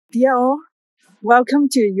Dear all, welcome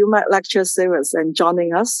to UMAG lecture series and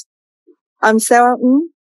joining us. I'm Sarah Ng,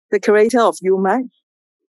 the curator of UMAG.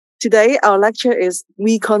 Today, our lecture is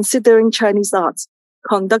Reconsidering Chinese Art,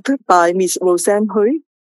 conducted by Ms. Rosanne Hui,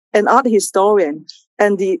 an art historian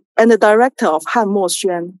and the director of Han Mo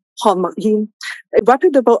Xuan, Han Mo Xuan, a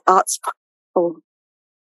reputable arts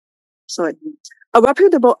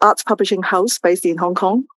publishing house based in Hong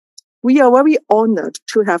Kong. We are very honored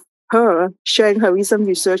to have her sharing her recent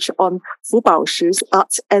research on Fu Baoshi's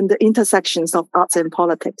art and the intersections of arts and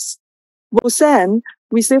politics. Rosanne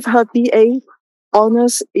received her BA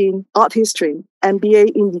honors in art history and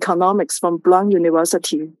BA in economics from Blount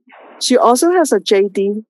University. She also has a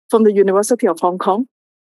JD from the University of Hong Kong.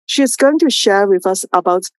 She is going to share with us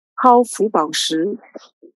about how Fu Baoshi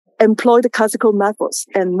employed classical methods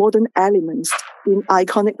and modern elements in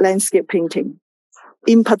iconic landscape painting,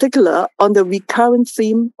 in particular on the recurrent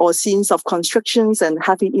theme or scenes of constructions and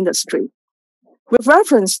heavy industry. With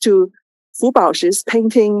reference to Fu Baoshi's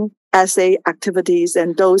painting, essay activities,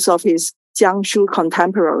 and those of his Jiangsu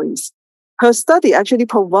contemporaries, her study actually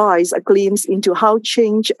provides a glimpse into how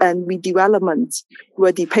change and redevelopment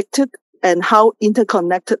were depicted and how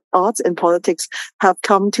interconnected art and politics have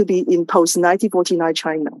come to be in post-1949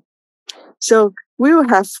 China. So we will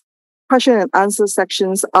have question and answer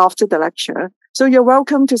sections after the lecture. So you're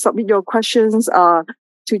welcome to submit your questions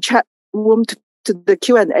to chat room to the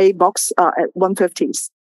Q&A box at 1:50.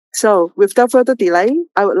 So without further delay,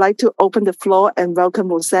 I would like to open the floor and welcome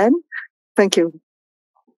Rosanne. Thank you.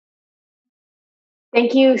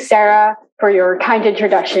 Thank you, Sarah, for your kind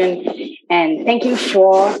introduction. And thank you,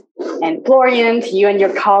 Shuo and Florian, to you and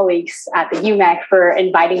your colleagues at the UMAG for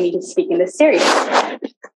inviting me to speak in this series.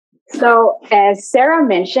 So, as Sarah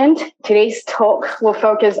mentioned, today's talk will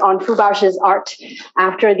focus on Fu Baoshi's art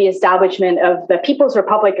after the establishment of the People's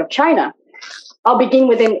Republic of China. I'll begin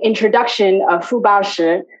with an introduction of Fu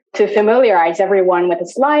Baoshi to familiarize everyone with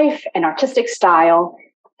his life and artistic style,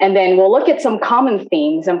 and then we'll look at some common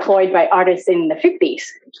themes employed by artists in the 50s.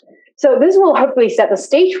 So this will hopefully set the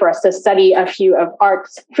stage for us to study a few of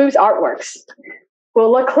Fu's artworks.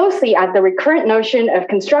 We'll look closely at the recurrent notion of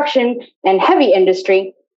construction and heavy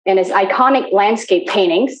industry in his iconic landscape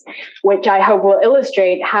paintings, which I hope will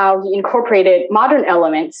illustrate how he incorporated modern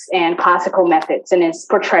elements and classical methods in his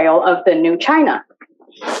portrayal of the new China.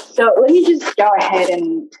 So let me just go ahead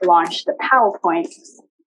and launch the PowerPoint.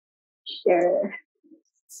 Share.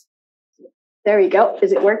 There we go.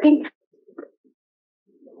 Is it working?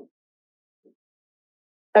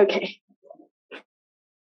 Okay.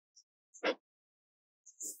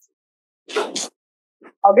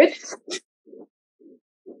 All good?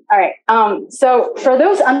 All right. So for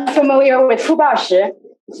those unfamiliar with Fu Baoshi,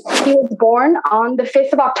 he was born on the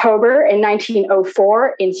 5th of October in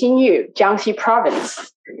 1904 in Xinyu, Jiangsu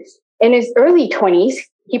province. In his early 20s,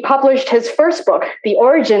 he published his first book, The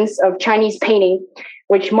Origins of Chinese Painting,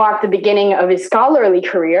 which marked the beginning of his scholarly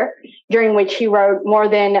career, during which he wrote more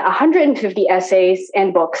than 150 essays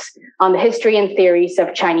and books on the history and theories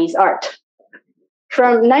of Chinese art.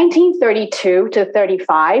 From 1932 to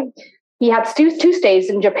 35, he had two stays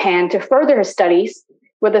in Japan to further his studies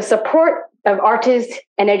with the support of artist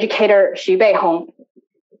and educator Xu Beihong.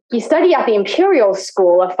 He studied at the Imperial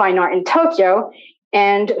School of Fine Art in Tokyo,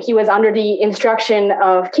 and he was under the instruction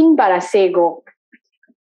of Kinbara Seigo.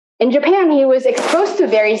 In Japan, he was exposed to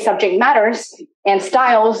various subject matters and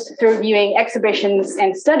styles through viewing exhibitions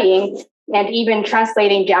and studying, and even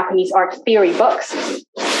translating Japanese art theory books.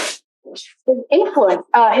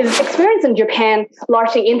 His experience in Japan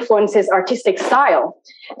largely influenced his artistic style.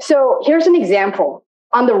 So here's an example.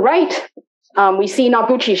 On the right, we see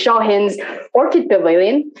Noguchi Shohin's Orchid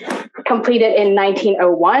Pavilion, completed in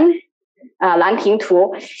 1901, Lanting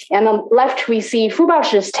Tu. And on the left, we see Fu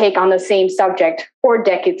Baoshi's take on the same subject 4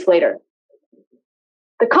 decades later.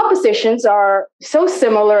 The compositions are so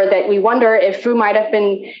similar that we wonder if Fu might have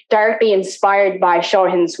been directly inspired by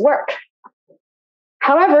Shohin's work.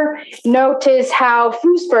 However, notice how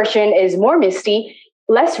Fu's version is more misty,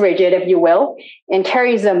 less rigid, if you will, and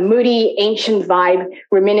carries a moody, ancient vibe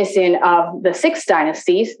reminiscent of the 6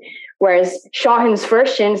 dynasties, whereas Shohin's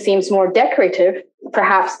version seems more decorative,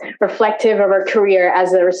 perhaps reflective of her career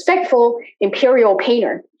as a respectful imperial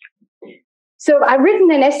painter. So I've written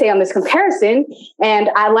an essay on this comparison, and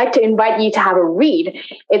I'd like to invite you to have a read.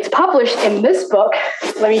 It's published in this book.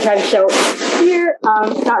 Let me try to show it here.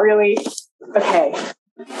 Not really. Okay.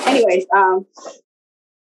 Anyways, I'm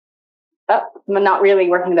not really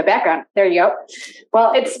working in the background. There you go.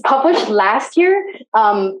 Well, it's published last year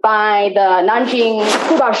by the Nanjing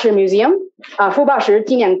Fu Baoshi Museum, Fu Baoshi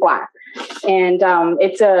纪念馆. And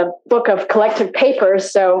it's a book of collected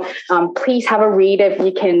papers, so please have a read if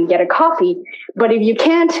you can get a copy. But if you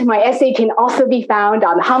can't, my essay can also be found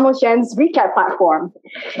on Han Mo Xuan's WeChat platform.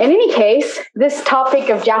 In any case, this topic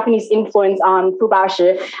of Japanese influence on Fu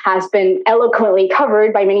Baoshi has been eloquently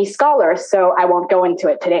covered by many scholars, so I won't go into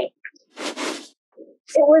it today.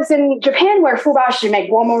 It was in Japan where Fu Baoshi met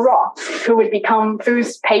Guo Mo, who would become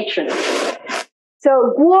Fu's patron.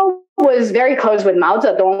 So Guo was very close with Mao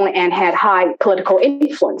Zedong and had high political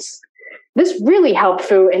influence. This really helped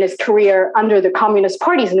Fu in his career under the Communist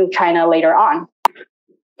Party's New China later on.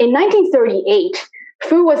 In 1938,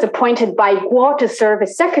 Fu was appointed by Guo to serve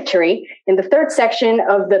as secretary in the third section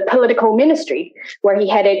of the political ministry, where he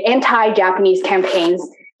headed anti-Japanese campaigns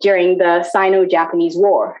during the Sino-Japanese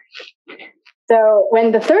War. So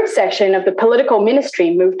when the third section of the political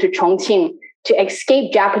ministry moved to Chongqing to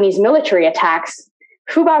escape Japanese military attacks,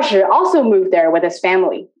 Fu Baoshi also moved there with his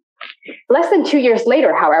family. Less than 2 years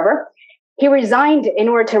later, however, he resigned in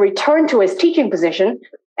order to return to his teaching position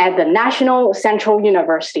at the National Central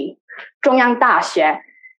University, Zhongyang Daxue.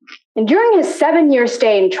 And during his 7-year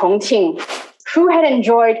stay in Chongqing, Fu had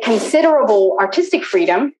enjoyed considerable artistic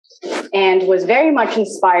freedom and was very much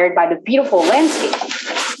inspired by the beautiful landscape.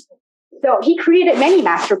 So he created many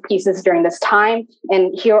masterpieces during this time,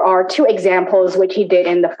 and here are 2 examples which he did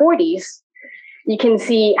in the 40s. You can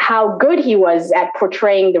see how good he was at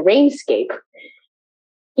portraying the rainscape.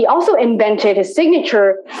 He also invented his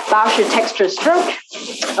signature Baoshi texture stroke.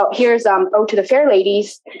 Oh, here's Ode to the Fair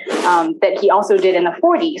Ladies that he also did in the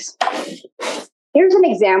 40s. Here's an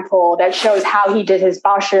example that shows how he did his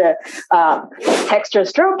Baoshi texture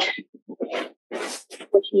stroke,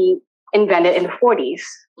 which he invented in the 40s.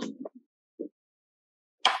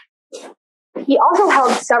 He also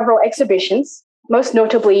held several exhibitions, most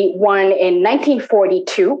notably one in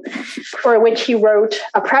 1942, for which he wrote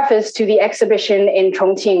a preface to the exhibition in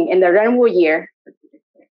Chongqing in the Renwu year.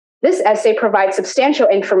 This essay provides substantial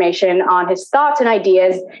information on his thoughts and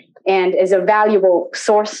ideas and is a valuable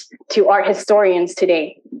source to art historians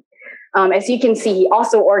today. As you can see, he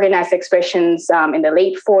also organized exhibitions in the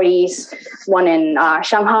late 40s, one in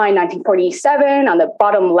Shanghai in 1947 on the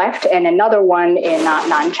bottom left, and another one in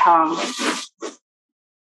Nanchang.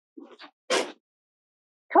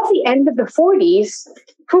 Towards the end of the 40s,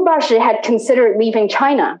 Fu Baoshi had considered leaving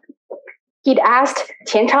China. He'd asked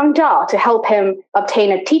Qian Changzhao to help him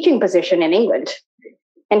obtain a teaching position in England.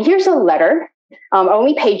 And here's a letter,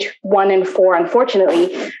 only page 1 and 4,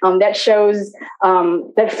 unfortunately, that shows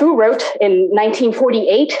that Fu wrote in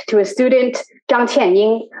 1948 to a student, Zhang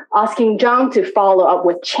Qianying, asking Zhang to follow up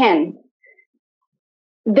with Chen.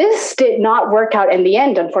 This did not work out in the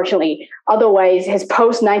end, unfortunately. Otherwise, his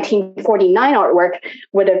post-1949 artwork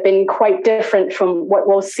would have been quite different from what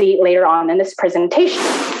we'll see later on in this presentation.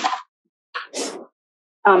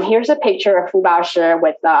 Here's a picture of Fu Baoshi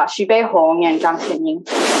with Xu Beihong and Zhang Qianying.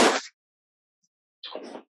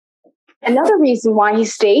 Another reason why he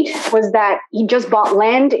stayed was that he just bought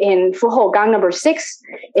land in Fuhougang number 6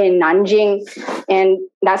 in Nanjing, and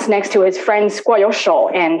that's next to his friends Guo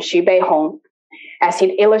Youshou and Xu Beihong, as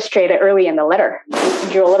he illustrated early in the letter.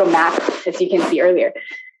 He drew a little map, as you can see earlier.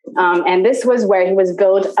 And this was where he was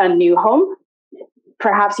built a new home.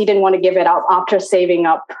 Perhaps he didn't want to give it up after saving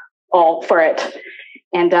up all for it.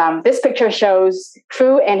 And this picture shows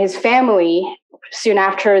Fu and his family soon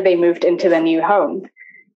after they moved into the new home.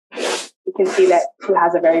 You can see that Fu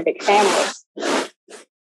has a very big family.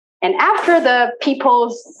 And after the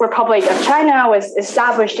People's Republic of China was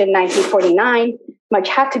established in 1949, much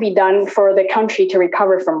had to be done for the country to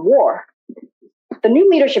recover from war. The new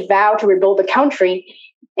leadership vowed to rebuild the country,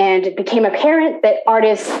 and it became apparent that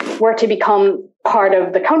artists were to become part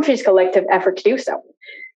of the country's collective effort to do so.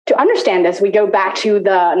 To understand this, we go back to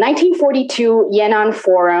the 1942 Yan'an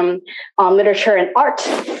Forum on Literature and Art,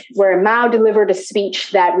 where Mao delivered a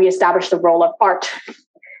speech that reestablished the role of art.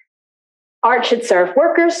 Art should serve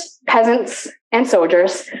workers, peasants, and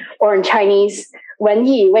soldiers, or in Chinese, 文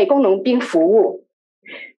艺为工农兵服务.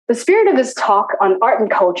 The spirit of this talk on art and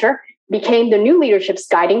culture became the new leadership's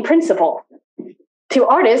guiding principle. To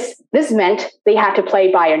artists, this meant they had to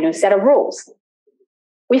play by a new set of rules.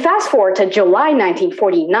 We fast forward to July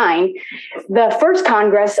 1949, the first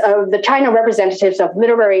Congress of the China Representatives of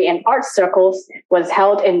Literary and Art Circles was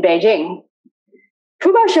held in Beijing.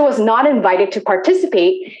 Fu Baoshi was not invited to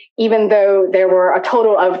participate, even though there were a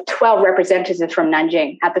total of 12 representatives from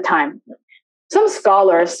Nanjing at the time. Some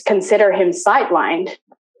scholars consider him sidelined.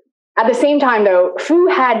 At the same time, though, Fu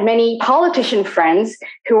had many politician friends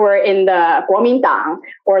who were in the Kuomintang,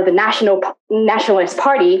 or the Nationalist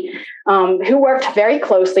Party, who worked very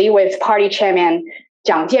closely with party chairman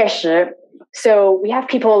Jiang Jieshi. So we have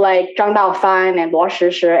people like Zhang Daofan and Luo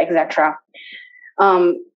Shishi, etc.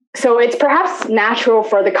 So it's perhaps natural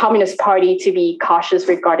for the Communist Party to be cautious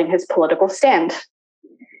regarding his political stand.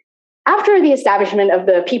 After the establishment of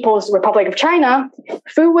the People's Republic of China,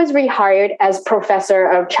 Fu was rehired as professor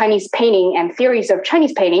of Chinese painting and theories of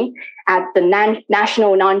Chinese painting at the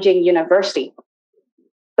National Nanjing University.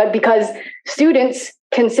 But because students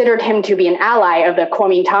considered him to be an ally of the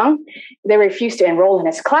Kuomintang, they refused to enroll in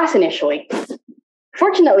his class initially.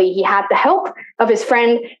 Fortunately, he had the help of his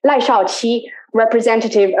friend Lai Shaoqi,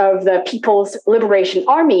 representative of the People's Liberation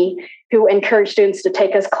Army, who encouraged students to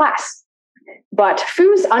take his class. But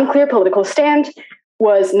Fu's unclear political stand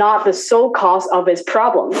was not the sole cause of his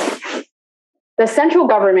problems. The central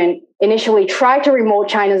government initially tried to promote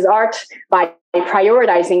China's art by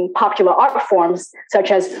prioritizing popular art forms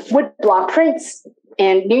such as woodblock prints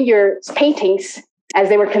and New Year's paintings, as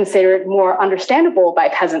they were considered more understandable by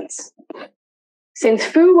peasants. Since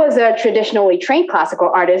Fu was a traditionally trained classical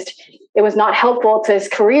artist, it was not helpful to his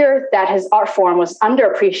career that his art form was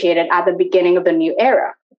underappreciated at the beginning of the new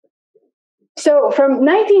era. So from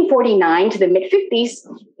 1949 to the mid-50s,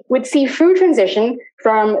 we'd see Fu transition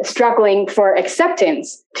from struggling for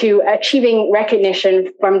acceptance to achieving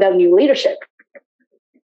recognition from the new leadership.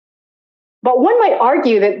 But one might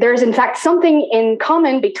argue that there's in fact something in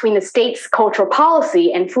common between the state's cultural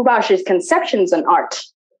policy and Fu Baoshi's conceptions on art.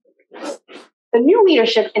 The new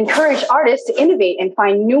leadership encouraged artists to innovate and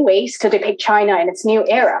find new ways to depict China in its new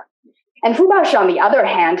era. And Fu Baoshi, on the other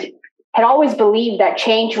hand, had always believed that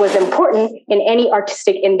change was important in any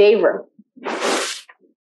artistic endeavor.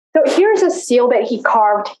 So here's a seal that he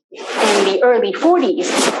carved in the early 40s.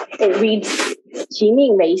 It reads, 其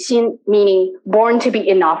命为新, meaning born to be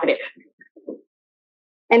innovative.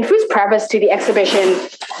 And Fu's preface to the exhibition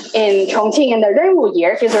in Chongqing in the Renwu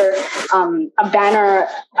year, here's a banner,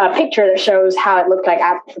 a picture that shows how it looked like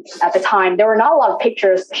at the time. There were not a lot of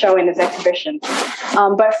pictures showing this exhibition.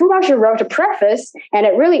 But Fu Baoshi wrote a preface, and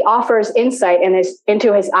it really offers insight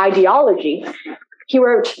into his ideology. He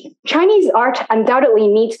wrote, Chinese art undoubtedly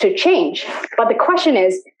needs to change, but the question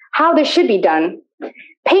is how this should be done.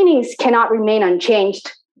 Paintings cannot remain unchanged.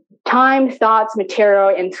 Time, thoughts,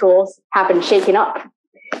 material, and tools have been shaken up.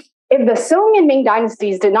 If the Song and Ming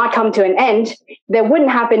dynasties did not come to an end, there wouldn't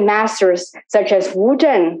have been masters such as Wu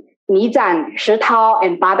Zhen, Ni Zan, Shi Tao,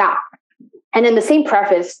 and Ba Da. And in the same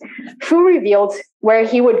preface, Fu revealed where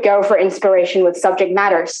he would go for inspiration with subject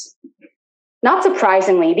matters. Not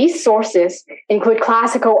surprisingly, these sources include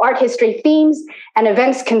classical art history themes and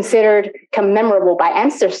events considered commemorable by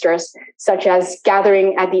ancestors, such as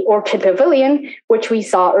gathering at the Orchid Pavilion, which we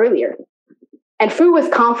saw earlier. And Fu was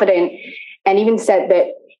confident and even said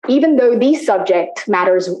that even though these subject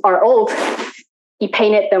matters are old, he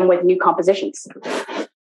painted them with new compositions.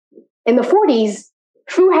 In the 40s,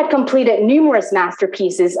 Fu had completed numerous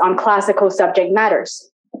masterpieces on classical subject matters.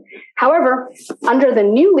 However, under the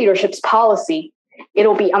new leadership's policy,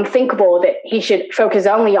 it'll be unthinkable that he should focus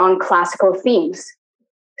only on classical themes.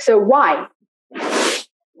 So why?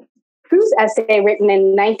 Fu's essay, written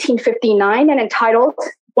in 1959 and entitled,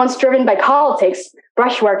 Once Driven by Politics,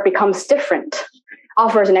 Brushwork Becomes Different,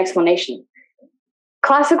 offers an explanation.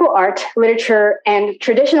 Classical art, literature, and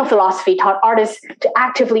traditional philosophy taught artists to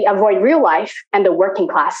actively avoid real life and the working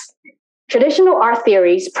class. Traditional art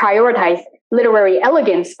theories prioritize literary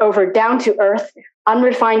elegance over down-to-earth,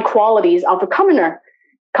 unrefined qualities of the commoner,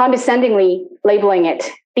 condescendingly labeling it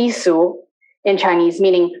低俗 in Chinese,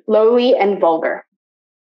 meaning lowly and vulgar.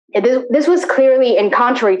 This was clearly in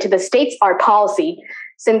contrary to the state's art policy,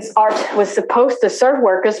 since art was supposed to serve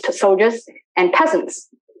workers, soldiers, and peasants.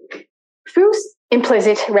 Fu's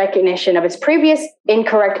implicit recognition of his previous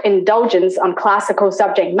incorrect indulgence on classical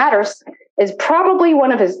subject matters is probably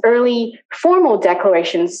one of his early formal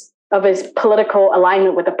declarations of his political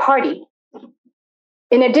alignment with the party.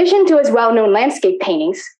 In addition to his well-known landscape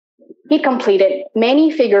paintings, he completed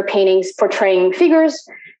many figure paintings portraying figures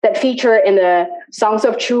that feature in the Songs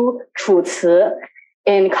of Chu, Chu Ci,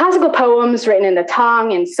 in classical poems written in the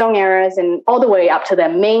Tang and Song eras and all the way up to the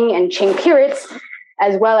Ming and Qing periods,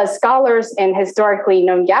 as well as scholars in historically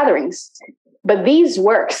known gatherings. But these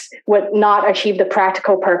works would not achieve the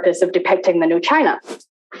practical purpose of depicting the new China.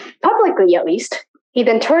 Publicly, at least, he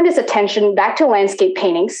then turned his attention back to landscape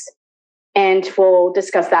paintings, and we'll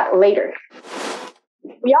discuss that later.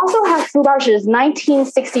 We also have Fu Baoshi's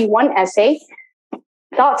 1961 essay,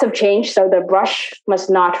 Thoughts of Change, so the brush must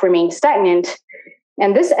not remain stagnant.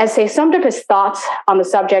 And this essay summed up his thoughts on the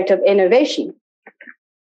subject of innovation.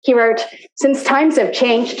 He wrote, since times have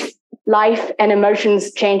changed, life and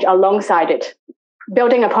emotions change alongside it.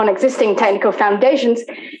 Building upon existing technical foundations,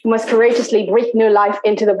 we must courageously breathe new life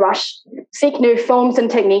into the brush, seek new forms and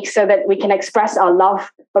techniques so that we can express our love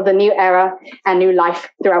of the new era and new life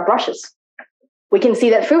through our brushes. We can see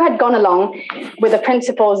that Fu had gone along with the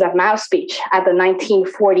principles of Mao's speech at the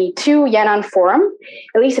 1942 Yan'an Forum,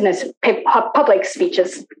 at least in his public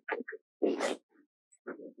speeches.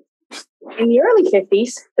 In the early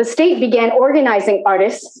 50s, the state began organizing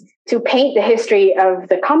artists to paint the history of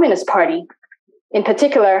the Communist Party, in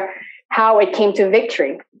particular, how it came to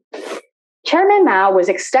victory. Chairman Mao was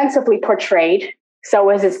extensively portrayed, so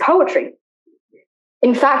was his poetry.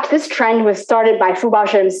 In fact, this trend was started by Fu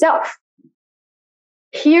Baoshi himself.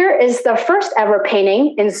 Here is the first ever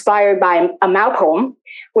painting inspired by a Mao poem,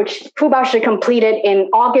 which Fu Baoshi completed in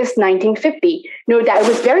August 1950. Note that it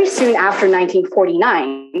was very soon after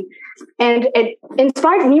 1949. And it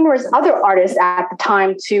inspired numerous other artists at the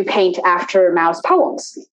time to paint after Mao's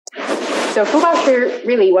poems. So Fu Baoshi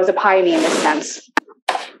really was a pioneer in this sense.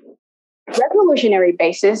 Revolutionary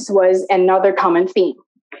basis was another common theme.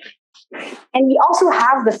 And we also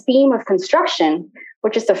have the theme of construction,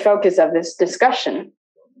 which is the focus of this discussion.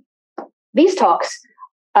 These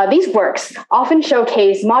works often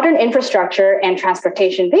showcase modern infrastructure and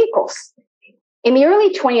transportation vehicles. In the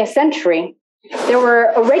early 20th century, there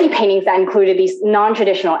were already paintings that included these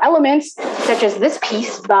non-traditional elements, such as this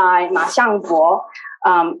piece by Ma Xiangbo,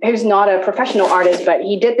 who's not a professional artist, but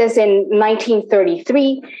he did this in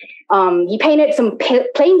 1933. He painted some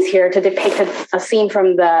planes here to depict a scene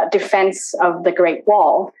from the defense of the Great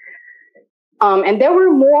Wall. And there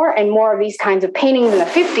were more and more of these kinds of paintings in the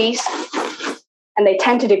 50s, and they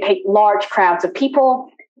tend to depict large crowds of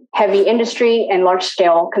people, heavy industry, and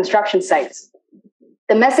large-scale construction sites.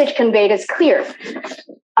 The message conveyed is clear.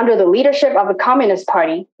 Under the leadership of the Communist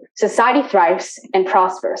Party, society thrives and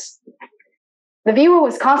prospers. The viewer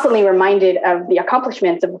was constantly reminded of the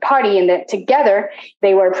accomplishments of the party and that together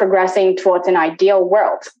they were progressing towards an ideal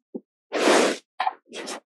world. Fu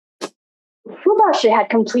Baoshi had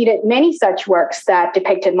completed many such works that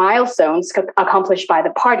depicted milestones accomplished by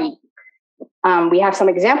the party. We have some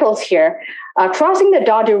examples here. Crossing the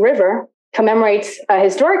Dadu River commemorates a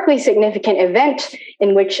historically significant event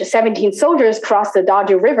in which 17 soldiers crossed the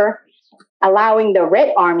Dadu River, allowing the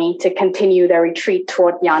Red Army to continue their retreat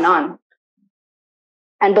toward Yan'an.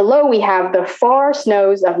 And below we have the far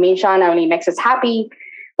snows of Minshan only makes us happy,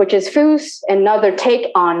 which is Fu's another take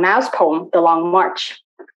on Mao's poem, The Long March.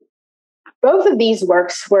 Both of these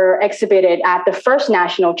works were exhibited at the first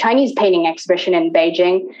National Chinese Painting Exhibition in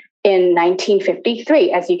Beijing in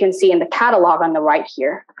 1953, as you can see in the catalog on the right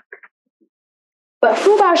here. But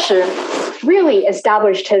Fu Baoshi really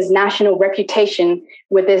established his national reputation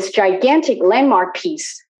with this gigantic landmark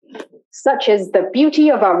piece, such as the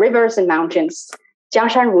beauty of our rivers and mountains, 江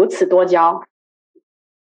山如此多娇.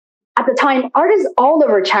 At the time, artists all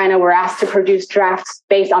over China were asked to produce drafts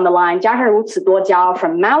based on the line 江山如此多娇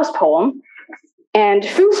from Mao's poem, and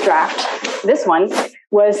Fu's draft, this one,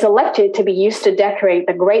 was selected to be used to decorate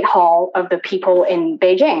the Great Hall of the People in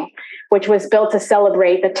Beijing, which was built to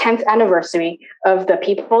celebrate the 10th anniversary of the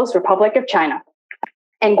People's Republic of China.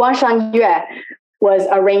 And Guangshan Yue was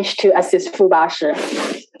arranged to assist Fu Baoshi.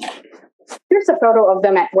 Here's a photo of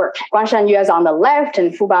them at work. Guangshan Yue is on the left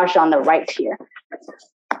and Fu Baoshi on the right here.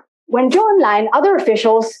 When Zhou Enlai and other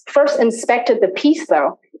officials first inspected the piece,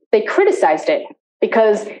 though, they criticized it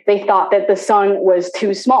because they thought that the sun was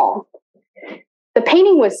too small. The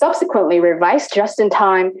painting was subsequently revised just in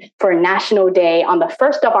time for National Day on the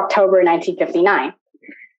 1st of October 1959.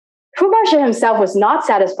 Fu Baoshi himself was not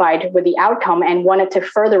satisfied with the outcome and wanted to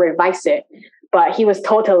further revise it, but he was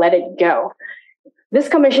told to let it go. This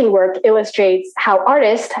commissioned work illustrates how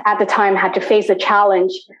artists at the time had to face the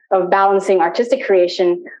challenge of balancing artistic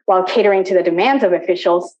creation while catering to the demands of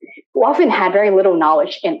officials who often had very little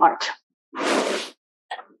knowledge in art.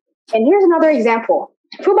 And here's another example.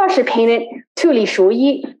 Fu Baoshi painted Tu Li Shu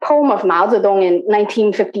Yi, poem of Mao Zedong in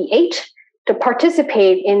 1958, to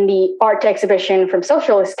participate in the art exhibition from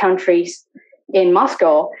socialist countries in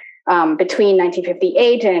Moscow between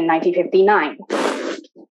 1958 and 1959.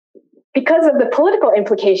 Because of the political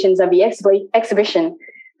implications of the exhibition,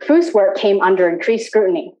 Fu's work came under increased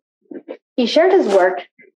scrutiny. He shared his work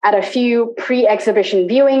at a few pre-exhibition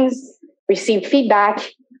viewings, received feedback,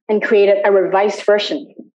 and created a revised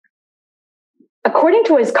version. According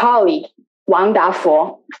to his colleague, Wang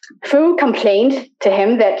Dafo, Fu complained to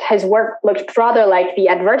him that his work looked rather like the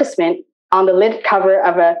advertisement on the lid cover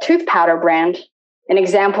of a tooth powder brand. An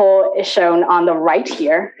example is shown on the right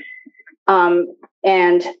here.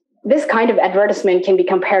 And this kind of advertisement can be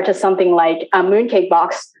compared to something like a mooncake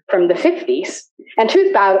box from the 50s. And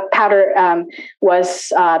tooth powder was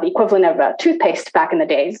the equivalent of toothpaste back in the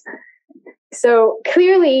days. So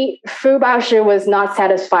clearly, Fu Baoshi was not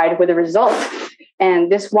satisfied with the result.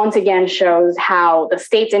 And this once again shows how the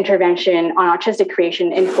state's intervention on artistic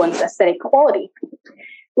creation influenced aesthetic quality.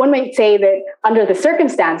 One might say that under the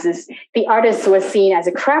circumstances, the artist was seen as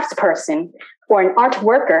a craftsperson or an art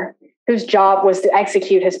worker whose job was to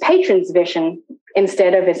execute his patron's vision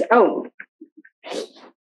instead of his own.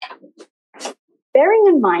 Bearing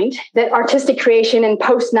in mind that artistic creation in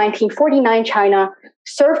post-1949 China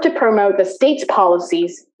served to promote the state's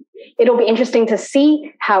policies, it'll be interesting to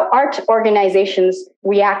see how art organizations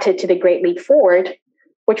reacted to the Great Leap Forward,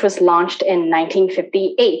 which was launched in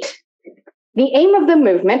 1958. The aim of the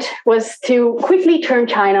movement was to quickly turn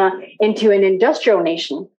China into an industrial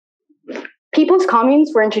nation. People's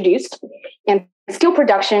communes were introduced, and steel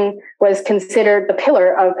production was considered the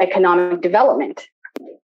pillar of economic development.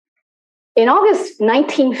 In August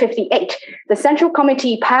 1958, the Central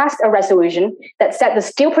Committee passed a resolution that set the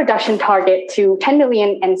steel production target to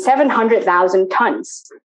 10,700,000 tons.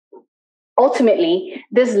 Ultimately,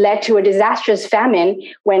 this led to a disastrous famine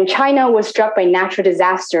when China was struck by natural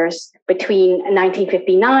disasters between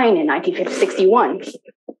 1959 and 1961.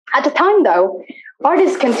 At the time, though,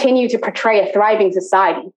 artists continued to portray a thriving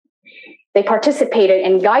society. They participated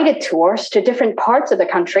in guided tours to different parts of the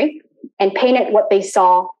country and painted what they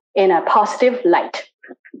saw in a positive light.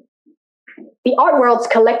 The art world's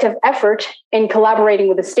collective effort in collaborating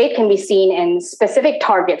with the state can be seen in specific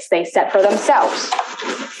targets they set for themselves.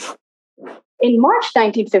 In March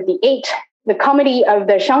 1958, the committee of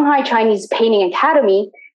the Shanghai Chinese Painting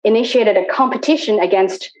Academy initiated a competition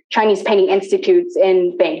against Chinese painting institutes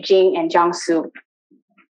in Beijing and Jiangsu.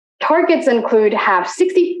 Targets include have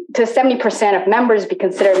 60 to 70% of members be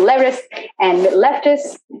considered leftist and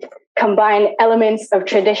mid-leftists, combine elements of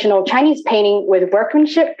traditional Chinese painting with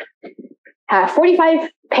workmanship, have 45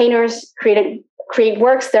 painters create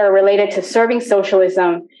works that are related to serving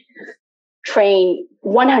socialism, train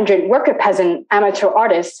 100 worker peasant amateur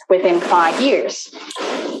artists within 5 years.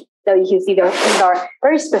 So you can see these are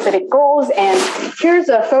very specific goals. And here's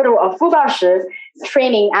a photo of Fu Baoshi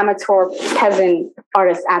training amateur peasant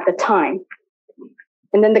artists at the time.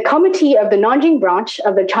 And then the committee of the Nanjing branch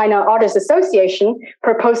of the China Artists Association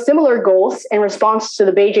proposed similar goals in response to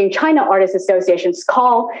the Beijing China Artists Association's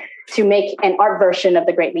call to make an art version of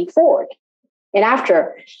the Great Leap Forward. And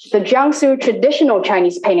after, the Jiangsu Traditional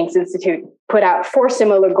Chinese Paintings Institute put out 4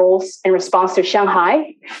 similar goals in response to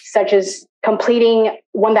Shanghai, such as completing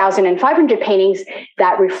 1,500 paintings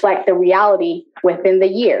that reflect the reality within the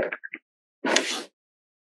year.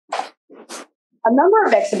 A number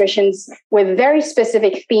of exhibitions with very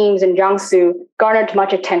specific themes in Jiangsu garnered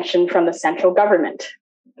much attention from the central government.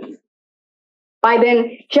 By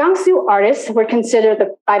then, Jiangsu artists were considered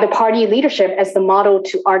by the party leadership as the model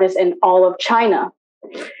to artists in all of China.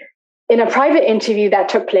 In a private interview that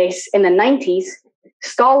took place in the 90s,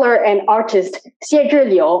 scholar and artist Xie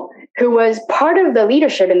Zhiliu, who was part of the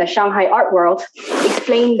leadership in the Shanghai art world,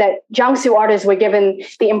 explained that Jiangsu artists were given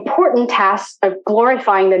the important task of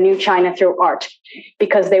glorifying the new China through art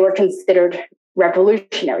because they were considered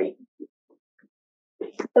revolutionary.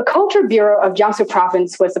 The Culture Bureau of Jiangsu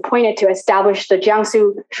Province was appointed to establish the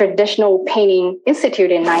Jiangsu Traditional Painting Institute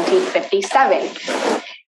in 1957.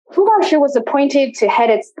 Fu Baoshi was appointed to head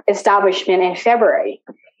its establishment in February.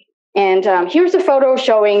 And here's a photo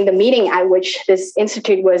showing the meeting at which this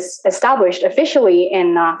institute was established officially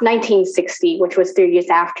in 1960, which was 3 years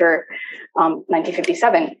after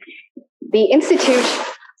 1957. The institute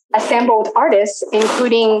assembled artists,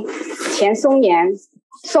 including Qian Songyan,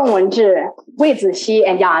 Song Wenzhi, Wei Zixi,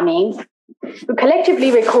 and Ya Ming, who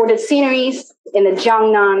collectively recorded sceneries in the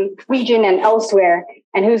Jiangnan region and elsewhere,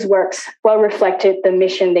 and whose works well reflected the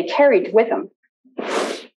mission they carried with them.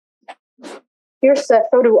 Here's a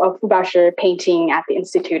photo of Fu Baoshi painting at the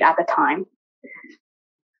institute at the time.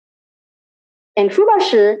 And Fu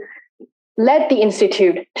Baoshi led the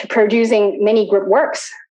institute to producing many group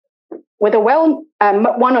works, with one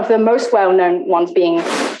of the most well-known ones being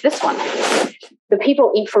this one. The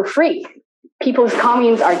People Eat for Free. People's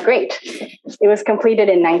Communes Are Great. It was completed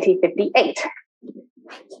in 1958.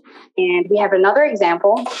 And we have another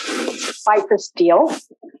example, Fight for Steel.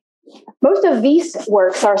 Most of these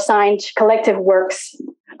works are signed collective works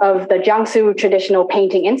of the Jiangsu Traditional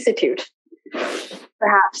Painting Institute.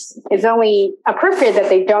 Perhaps it's only appropriate that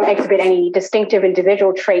they don't exhibit any distinctive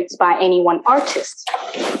individual traits by any one artist.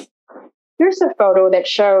 Here's a photo that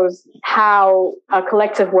shows how a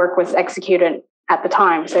collective work was executed at the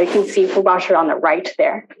time. So you can see Fu Baoshi on the right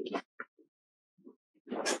there.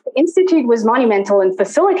 The Institute was monumental in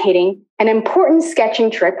facilitating an important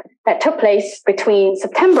sketching trip that took place between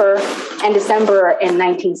September and December in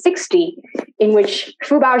 1960, in which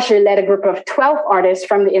Fu Baoshi led a group of 12 artists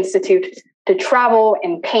from the Institute to travel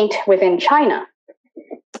and paint within China.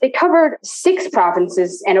 They covered 6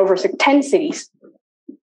 provinces and over 10 cities.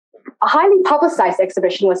 A highly publicized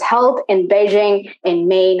exhibition was held in Beijing in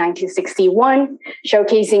May 1961,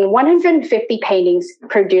 showcasing 150 paintings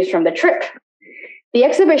produced from the trip. The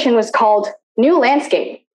exhibition was called New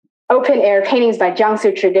Landscape, open-air paintings by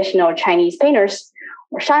Jiangsu traditional Chinese painters,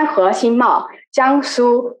 山河新貌,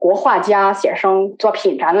 Jiangsu 国画家写生作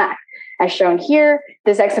品展览. As shown here,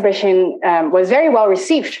 this exhibition was very well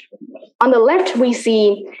received. On the left, we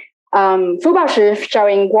see Fu Baoshi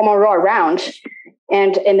showing Guo Monroe around,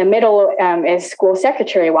 and in the middle is School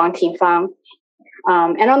Secretary Wang Tingfang.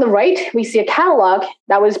 And on the right, we see a catalog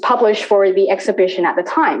that was published for the exhibition at the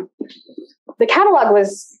time. The catalog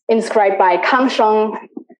was inscribed by Kang Sheng,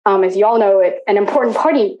 as you all know, an important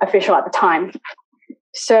party official at the time.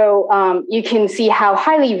 So you can see how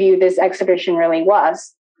highly viewed this exhibition really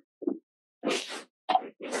was.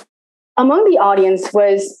 Among the audience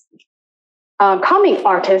was comic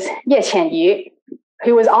artist Ye Qianyu,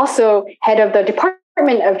 who was also head of the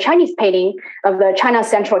Department of Chinese Painting of the China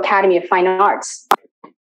Central Academy of Fine Arts.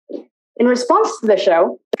 In response to the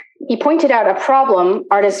show, he pointed out a problem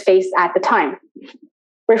artists faced at the time,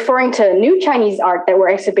 referring to new Chinese art that were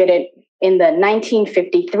exhibited in the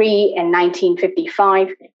 1953 and 1955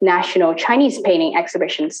 National Chinese Painting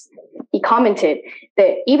exhibitions. He commented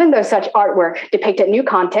that even though such artwork depicted new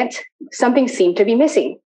content, something seemed to be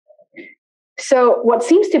missing. So what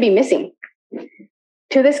seems to be missing?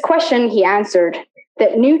 To this question, he answered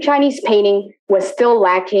that new Chinese painting was still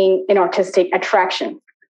lacking in artistic attraction.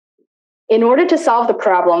 In order to solve the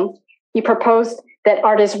problem, he proposed that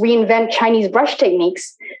artists reinvent Chinese brush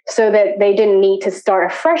techniques so that they didn't need to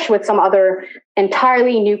start afresh with some other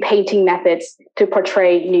entirely new painting methods to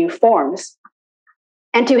portray new forms.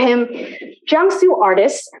 And to him, Jiangsu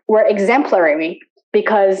artists were exemplary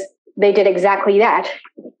because they did exactly that.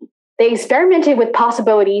 They experimented with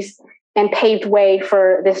possibilities and paved way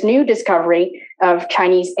for this new discovery of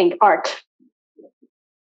Chinese ink art.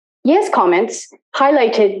 Ye's comments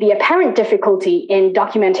highlighted the apparent difficulty in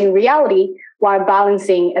documenting reality while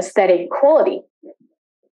balancing aesthetic quality.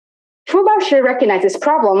 Fu Baoshi recognized this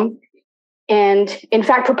problem and, in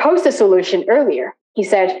fact, proposed a solution earlier. He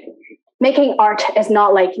said, making art is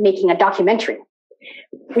not like making a documentary.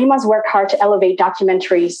 We must work hard to elevate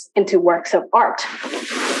documentaries into works of art.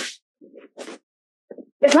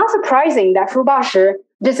 It's not surprising that Fu Baoshi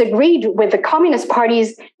disagreed with the Communist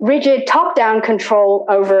Party's rigid top-down control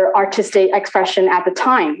over artistic expression at the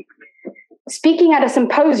time. Speaking at a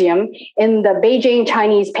symposium in the Beijing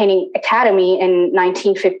Chinese Painting Academy in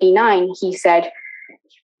 1959, he said,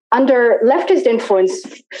 under leftist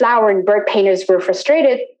influence, flower and bird painters were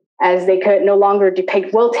frustrated as they could no longer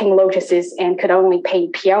depict wilting lotuses and could only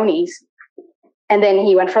paint peonies. And then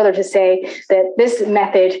he went further to say that this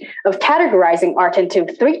method of categorizing art into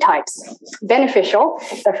 3 types, beneficial,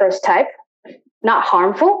 the first type, not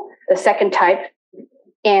harmful, the second type,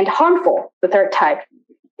 and harmful, the third type,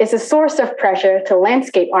 is a source of pressure to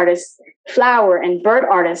landscape artists, flower and bird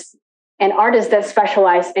artists, and artists that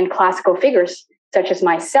specialize in classical figures, such as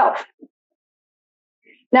myself.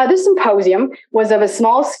 Now, this symposium was of a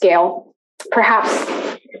small scale, perhaps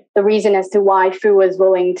the reason as to why Fu was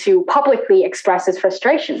willing to publicly express his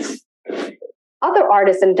frustrations. Other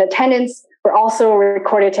artists in attendance were also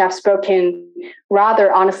recorded to have spoken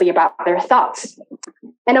rather honestly about their thoughts.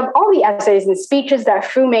 And of all the essays and speeches that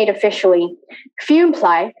Fu made officially, few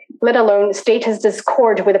imply, let alone state his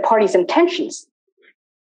discord with the party's intentions.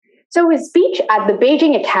 So his speech at the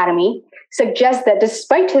Beijing Academy suggests that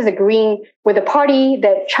despite his agreeing with the party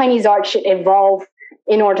that Chinese art should evolve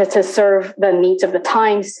in order to serve the needs of the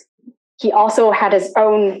times, he also had his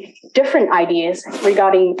own different ideas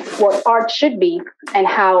regarding what art should be and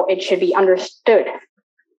how it should be understood.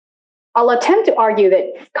 I'll attempt to argue that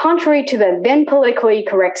contrary to the then politically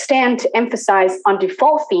correct stand to emphasize on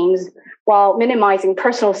default themes while minimizing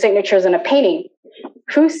personal signatures in a painting,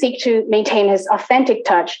 Fu seeks to maintain his authentic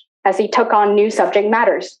touch as he took on new subject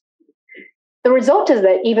matters. The result is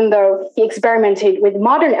that even though he experimented with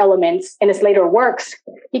modern elements in his later works,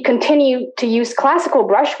 he continued to use classical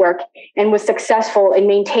brushwork and was successful in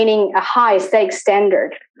maintaining a high aesthetic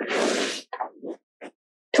standard.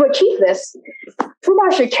 To achieve this, Fu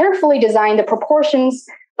Baoshi carefully designed the proportions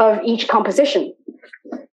of each composition.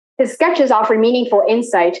 His sketches offer meaningful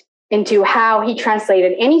insight into how he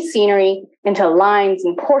translated any scenery into lines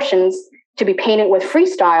and portions to be painted with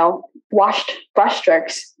freestyle washed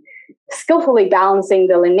brushstrokes, skillfully balancing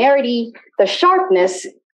the linearity, the sharpness,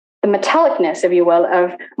 the metallicness, if you will,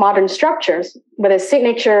 of modern structures with his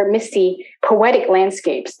signature misty, poetic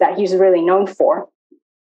landscapes that he's really known for.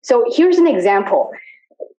 So here's an example.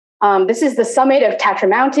 This is the summit of Tatra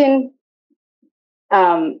Mountain.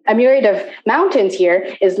 A myriad of mountains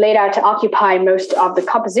here is laid out to occupy most of the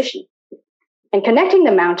composition. And connecting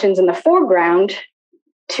the mountains in the foreground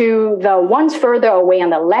to the ones further away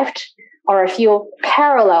on the left are a few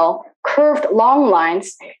parallel, curved long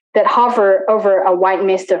lines that hover over a white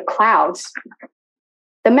mist of clouds.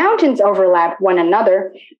 The mountains overlap one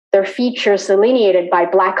another, their features delineated by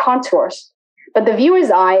black contours, but the viewer's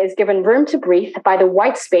eye is given room to breathe by the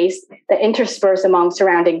white space that intersperses among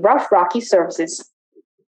surrounding rough, rocky surfaces.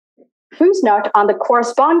 Fu's note on the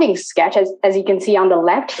corresponding sketch, as you can see on the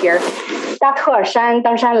left here, 大特山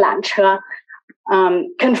登山缆车,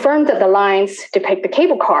 confirmed that the lines depict the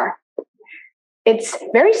cable car. It's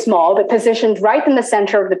very small, but positioned right in the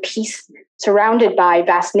center of the piece, surrounded by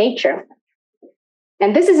vast nature.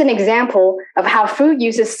 And this is an example of how Fu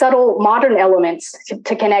uses subtle modern elements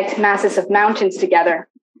to connect masses of mountains together.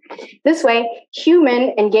 This way,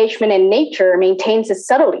 human engagement in nature maintains its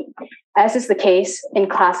subtlety, as is the case in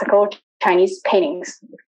classical Chinese paintings.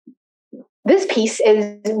 This piece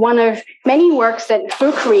is one of many works that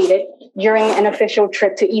Fu created during an official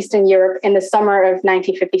trip to Eastern Europe in the summer of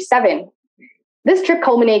 1957. This trip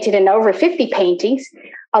culminated in over 50 paintings,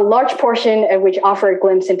 a large portion of which offer a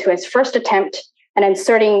glimpse into his first attempt at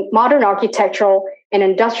inserting modern architectural and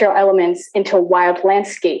industrial elements into a wild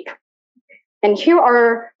landscape. And here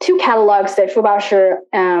are two catalogs that Fu Baoshi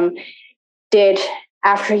did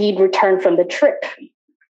after he'd returned from the trip.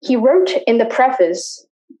 He wrote in the preface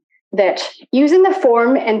that using the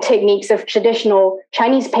form and techniques of traditional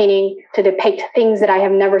Chinese painting to depict things that I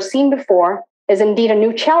have never seen before is indeed a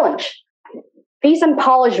new challenge. These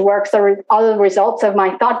unpolished works are the results of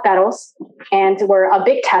my thought battles and were a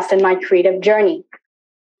big test in my creative journey.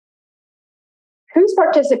 Fu's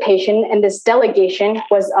participation in this delegation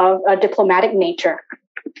was of a diplomatic nature.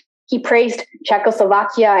 He praised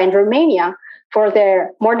Czechoslovakia and Romania for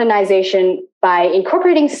their modernization by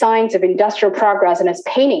incorporating signs of industrial progress in his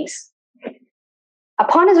paintings.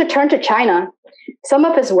 Upon his return to China, some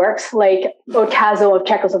of his works, like Ocaso of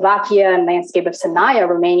Czechoslovakia and Landscape of Sinaia,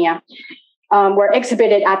 Romania, were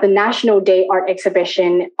exhibited at the National Day Art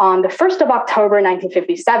Exhibition on the 1st of October,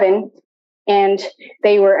 1957, and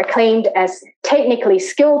they were acclaimed as technically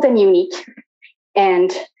skilled and unique,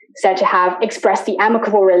 and said to have expressed the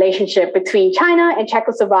amicable relationship between China and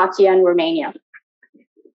Czechoslovakia and Romania.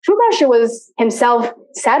 Fu Baoshi was himself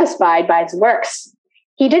satisfied by his works.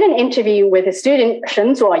 He did an interview with his student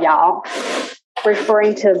Shen Zuoyao,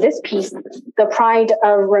 referring to this piece, The Pride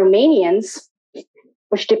of Romanians,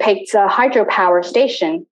 which depicts a hydropower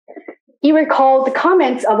station. He recalled the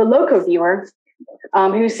comments of a local viewer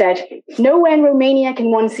who said, "Nowhere in Romania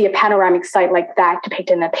can one see a panoramic site like that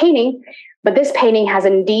depicted in a painting, but this painting has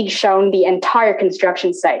indeed shown the entire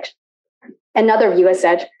construction site." Another viewer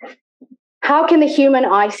said, "How can the human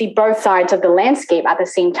eye see both sides of the landscape at the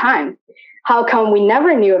same time? How come we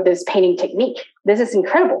never knew of this painting technique? This is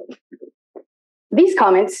incredible." These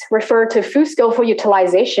comments refer to Fu's skillful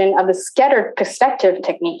utilization of the scattered perspective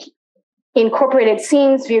technique. He incorporated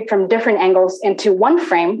scenes viewed from different angles into one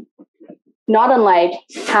frame, not unlike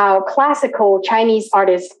how classical Chinese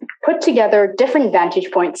artists put together different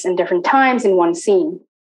vantage points and different times in one scene.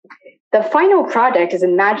 The final product is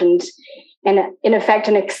imagined and, in effect,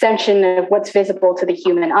 an extension of what's visible to the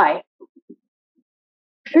human eye.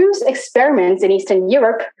 Fu's experiments in Eastern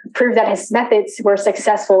Europe proved that his methods were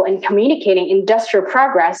successful in communicating industrial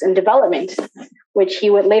progress and development, which he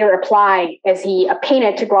would later apply as he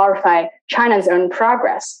painted to glorify China's own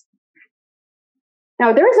progress.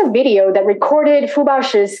 Now, there is a video that recorded Fu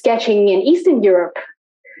Baoshi's sketching in Eastern Europe.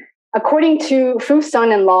 According to Fu's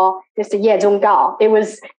son-in-law, Mr. Ye Zhonggao, it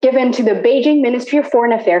was given to the Beijing Ministry of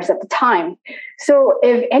Foreign Affairs at the time. So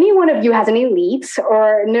if any one of you has any leads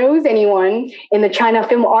or knows anyone in the China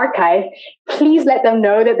Film Archive, please let them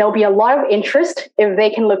know that there'll be a lot of interest if they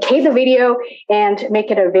can locate the video and make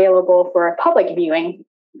it available for public viewing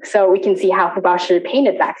so we can see how Fu Baoshi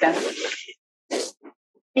painted back then.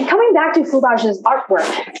 And coming back to Fu Baoshi's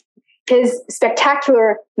artwork, his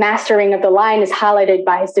spectacular mastering of the line is highlighted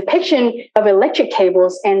by his depiction of electric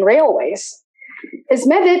cables and railways. His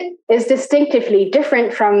method is distinctively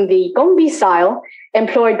different from the Gongbi style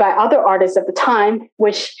employed by other artists of the time,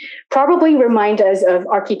 which probably remind us of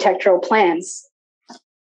architectural plans.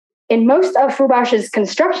 In most of Fu Baoshi's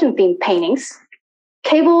construction-themed paintings,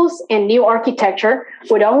 cables and new architecture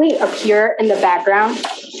would only appear in the background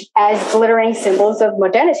as glittering symbols of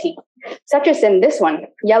modernity, such as in this one,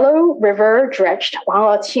 yellow river dredged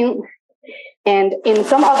Wang Qing. And in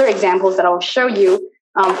some other examples that I'll show you,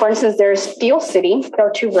 for instance, there's Steel City. There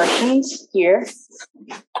are two versions here.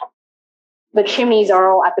 The chimneys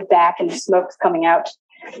are all at the back and the smoke's coming out,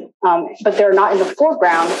 but they're not in the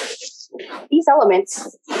foreground. These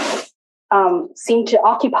elements seem to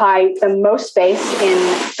occupy the most space in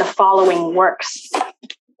the following works.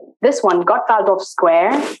 This one, Gotthardorf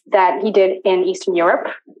Square, that he did in Eastern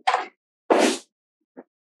Europe.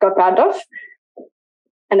 Gotthardorf,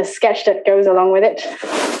 and a sketch that goes along with it.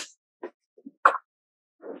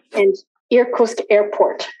 And Irkutsk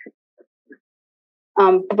Airport.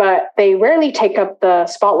 But they rarely take up the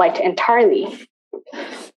spotlight entirely.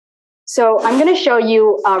 So I'm going to show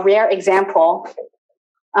you a rare example.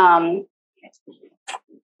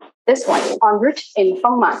 This one, en route in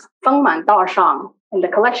Fengman Daoshang, in the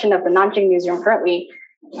collection of the Nanjing Museum currently.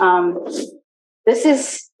 This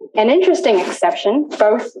is an interesting exception,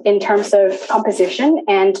 both in terms of composition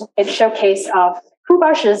and its showcase of Fu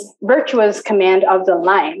Baoshi's virtuous command of the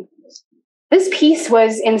line. This piece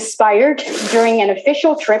was inspired during an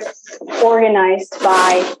official trip organized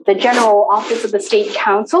by the General Office of the State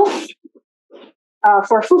Council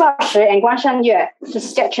for Fu Baoshi and Guanshan Yue to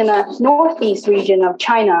sketch in the northeast region of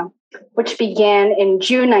China, which began in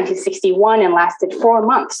June 1961 and lasted 4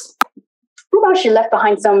 months. Fu Baoshi left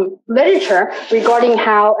behind some literature regarding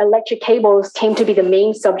how electric cables came to be the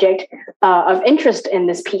main subject of interest in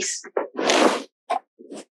this piece.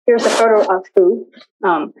 Here's a photo of Fu.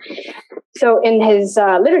 So in his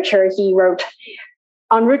literature, he wrote,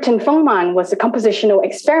 En route in Fengman was a compositional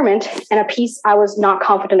experiment and a piece I was not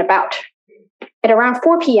confident about. At around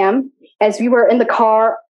 4 p.m., as we were in the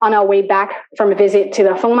car on our way back from a visit to the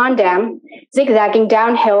Fengman Dam, zigzagging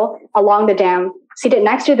downhill along the dam, seated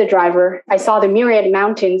next to the driver, I saw the myriad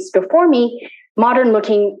mountains before me,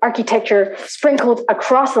 modern-looking architecture sprinkled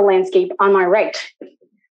across the landscape on my right.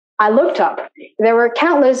 I looked up. There were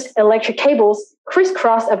countless electric cables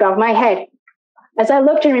crisscrossed above my head. As I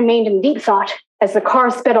looked and remained in deep thought, as the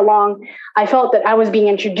car sped along, I felt that I was being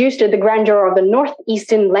introduced to the grandeur of the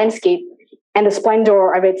northeastern landscape and the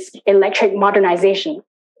splendor of its electric modernization.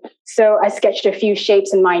 So I sketched a few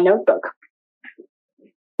shapes in my notebook.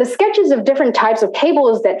 The sketches of different types of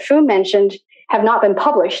cables that Fu mentioned have not been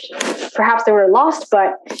published. Perhaps they were lost,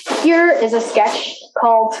 but here is a sketch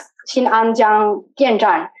called Xin'anjiang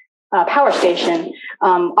Dianzhan, power station.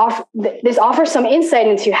 This offers some insight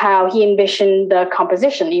into how he envisioned the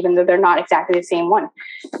composition, even though they're not exactly the same one.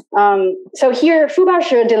 So here, Fu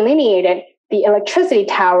Baoshi delineated the electricity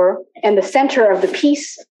tower in the center of the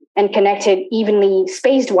piece and connected evenly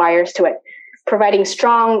spaced wires to it, providing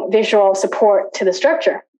strong visual support to the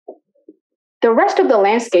structure. The rest of the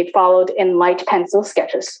landscape followed in light pencil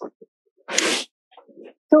sketches.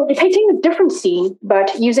 So depicting a different scene,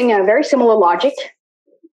 but using a very similar logic,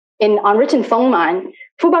 in Unwritten Fengman,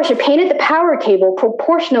 Fu Baoshi painted the power cable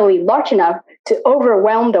proportionally large enough to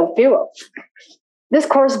overwhelm the viewer. This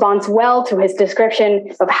corresponds well to his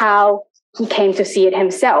description of how he came to see it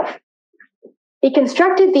himself. He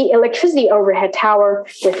constructed the electricity overhead tower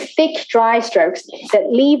with thick, dry strokes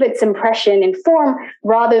that leave its impression in form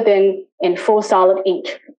rather than in full solid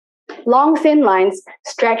ink. Long, thin lines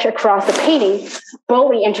stretch across the painting,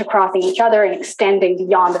 boldly intercrossing each other and extending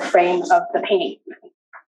beyond the frame of the painting.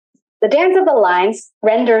 The dance of the lines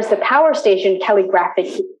renders the power station calligraphic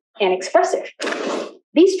and expressive.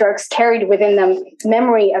 These strokes carried within them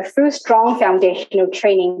memory of Fu's strong foundational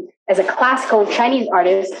training as a classical Chinese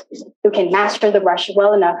artist who can master the brush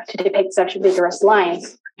well enough to depict such vigorous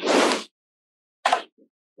lines.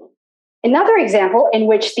 Another example in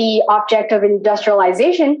which the object of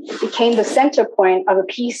industrialization became the center point of a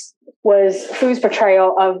piece was Fu's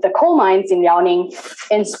portrayal of the coal mines in Liaoning,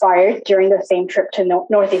 inspired during the same trip to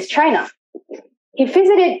Northeast China. He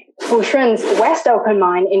visited Fu Shun's West Open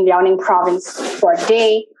Mine in Liaoning province for a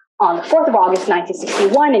day on the 4th of August,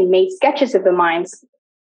 1961, and made sketches of the mines.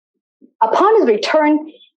 Upon his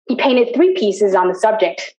return, he painted 3 pieces on the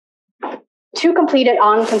subject. 2 completed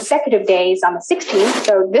on consecutive days on the 16th,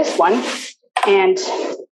 so this one, and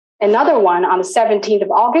another one on the 17th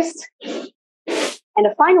of August, and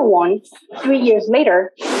a final one 3 years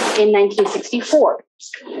later in 1964.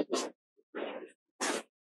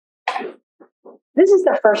 This is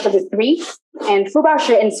the first of the 3, and Fu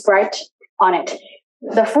Baoshi inscribed on it.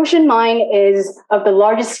 The Fushun mine is of the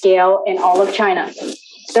largest scale in all of China.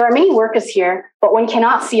 There are many workers here, but one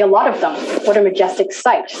cannot see a lot of them. What a majestic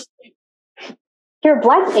sight. Here,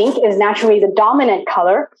 black ink is naturally the dominant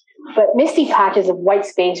color, but misty patches of white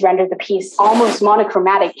space render the piece almost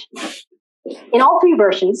monochromatic. In all three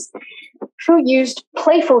versions, Fu used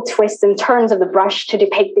playful twists and turns of the brush to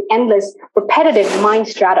depict the endless, repetitive mine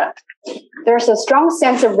strata. There's a strong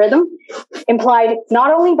sense of rhythm implied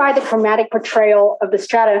not only by the chromatic portrayal of the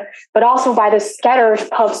strata, but also by the scattered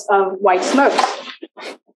puffs of white smoke.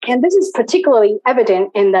 And this is particularly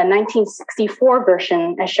evident in the 1964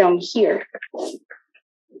 version as shown here.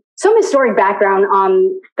 Some historic background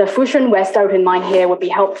on the Fushun West open mine here would be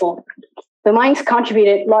helpful. The mines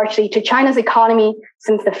contributed largely to China's economy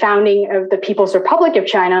since the founding of the People's Republic of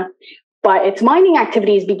China, but its mining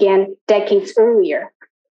activities began decades earlier.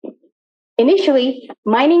 Initially,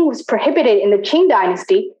 mining was prohibited in the Qing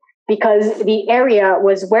dynasty because the area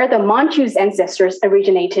was where the Manchu's ancestors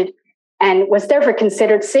originated and was therefore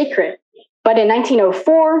considered sacred. But in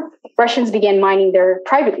 1904, Russians began mining there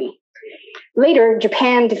privately. Later,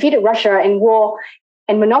 Japan defeated Russia in war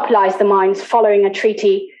and monopolized the mines following a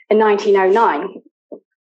treaty in 1909.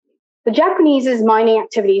 The Japanese's mining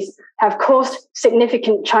activities have caused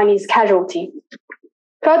significant Chinese casualty.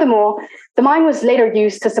 Furthermore, the mine was later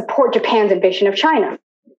used to support Japan's invasion of China.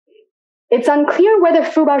 It's unclear whether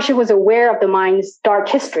Fu Baoshi was aware of the mine's dark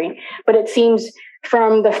history, but it seems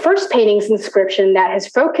from the first painting's inscription that his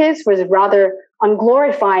focus was rather on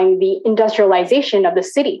glorifying the industrialization of the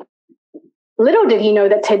city. Little did he know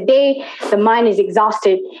that today the mine is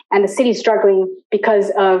exhausted and the city is struggling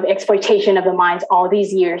because of exploitation of the mines all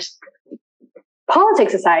these years.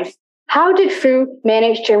 Politics aside, how did Fu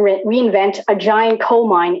manage to reinvent a giant coal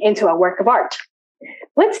mine into a work of art?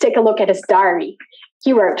 Let's take a look at his diary.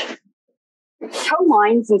 He wrote, "Coal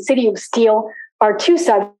mines and City of Steel are two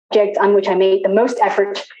subjects on which I made the most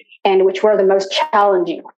effort and which were the most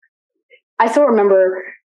challenging. I still remember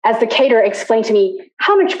as the caterer explained to me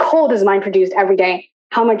how much coal this mine produced every day,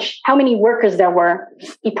 how many workers there were.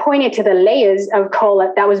 He pointed to the layers of coal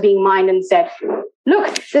that was being mined and said,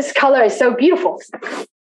 'Look, this color is so beautiful.'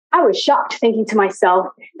 I was shocked, thinking to myself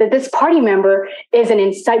that this party member is an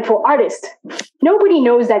insightful artist. Nobody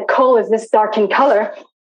knows that coal is this dark in color,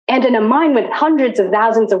 and in a mine with hundreds of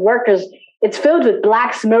thousands of workers, it's filled with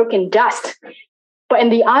black smoke and dust. But in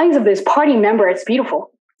the eyes of this party member, it's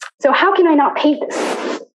beautiful. So how can I not paint this?"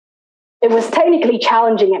 It was technically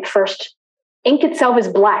challenging at first. Ink itself is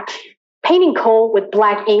black. Painting coal with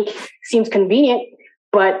black ink seems convenient,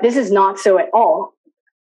 but this is not so at all.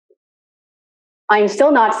 I am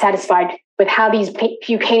still not satisfied with how these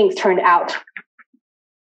few paintings turned out.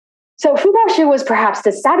 So Fu Baoshi was perhaps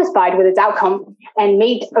dissatisfied with its outcome and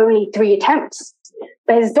made only 3 attempts.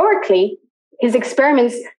 But historically, his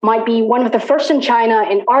experiments might be one of the first in China,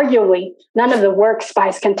 and arguably none of the works by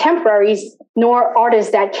his contemporaries nor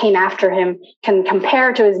artists that came after him can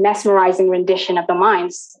compare to his mesmerizing rendition of the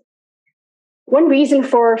mines. One reason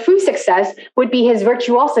for Fu's success would be his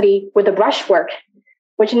virtuosity with the brushwork,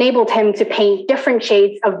 which enabled him to paint different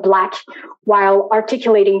shades of black while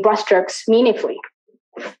articulating brushstrokes meaningfully.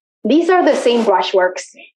 These are the same brushworks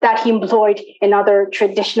that he employed in other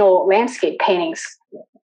traditional landscape paintings.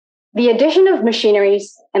 The addition of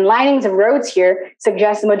machineries and linings of roads here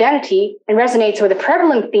suggests modernity and resonates with a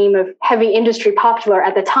prevalent theme of heavy industry popular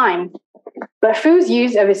at the time. But Fu's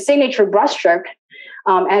use of his signature brushstroke,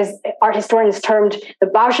 as art historians termed the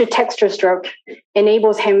Baoshi texture stroke,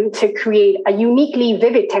 enables him to create a uniquely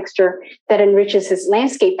vivid texture that enriches his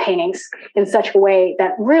landscape paintings in such a way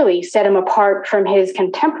that really set him apart from his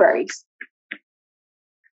contemporaries.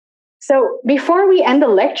 So before we end the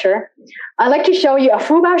lecture, I'd like to show you a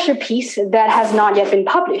Fu Baoshi piece that has not yet been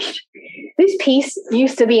published. This piece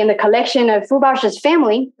used to be in the collection of Fu Baoshi's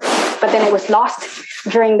family, but then it was lost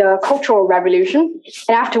during the Cultural Revolution,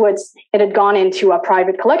 and afterwards it had gone into a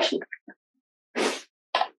private collection.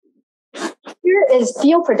 Here is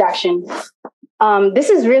steel production. This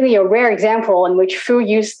is really a rare example in which Fu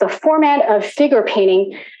used the format of figure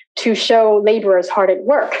painting to show laborers hard at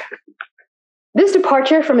work. This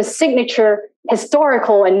departure from his signature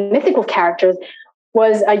historical and mythical characters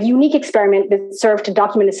was a unique experiment that served to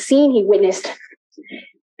document a scene he witnessed,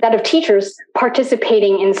 that of teachers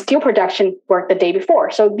participating in steel production work the day before.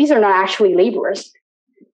 So these are not actually laborers.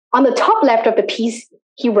 On the top left of the piece,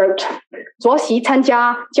 he wrote, 昨习参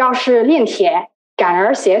加教师炼铁，感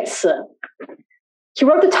而写此. He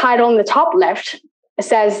wrote the title on the top left. It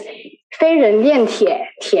says, 非人炼铁，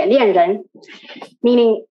铁炼人,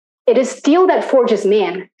 meaning it is steel that forges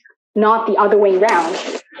man, not the other way around.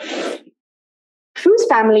 Fu's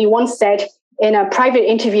family once said in a private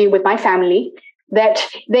interview with my family that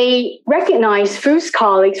they recognized Fu's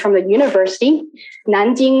colleagues from the university,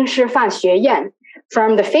 Nanjing Shifan Xueyuan,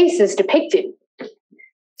 from the faces depicted.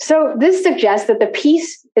 So this suggests that the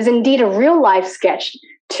piece is indeed a real-life sketch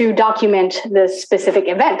to document the specific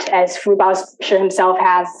event, as Fu Baoshi himself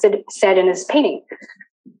has said in his painting.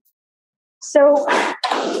 So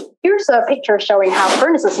here's a picture showing how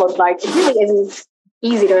furnaces look like. It really isn't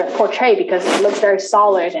easy to portray because it looks very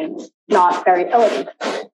solid and not very elegant.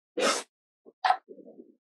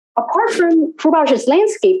 Apart from Fu Baoshi's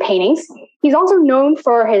landscape paintings, he's also known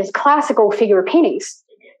for his classical figure paintings.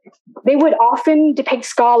 They would often depict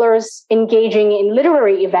scholars engaging in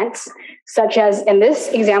literary events, such as in this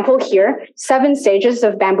example here, 7 Stages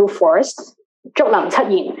of Bamboo Forest.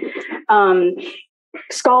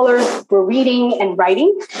 Scholars were reading and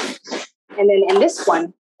writing. And then in this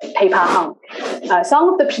one, Pei Pa Heng,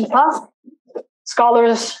 Song of the Pipa,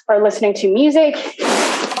 scholars are listening to music.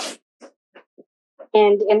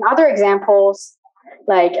 And in other examples,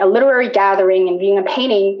 like a literary gathering and viewing a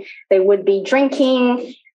painting, they would be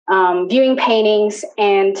drinking, viewing paintings,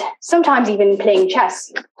 and sometimes even playing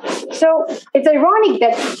chess. So it's ironic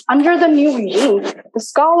that under the new regime, the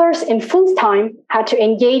scholars in full time had to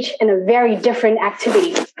engage in a very different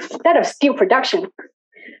activity, that of steel production.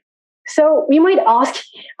 So we might ask,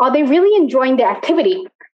 are they really enjoying the activity?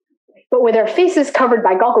 But with their faces covered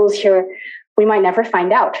by goggles here, we might never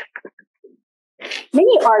find out.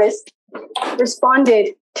 Many artists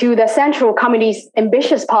responded to the Central Committee's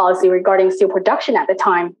ambitious policy regarding steel production at the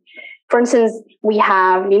time. For instance, we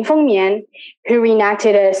have Lin Fengmian, who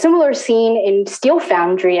reenacted a similar scene in Steel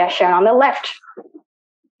Foundry, as shown on the left.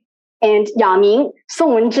 And Yang Ming, Song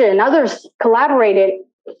Wenzhi, and others collaborated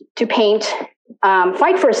to paint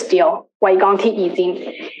Fight for Steel, Wai Gang Ti Yijing,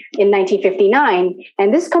 in 1959.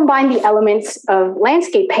 And this combined the elements of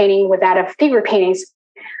landscape painting with that of figure paintings,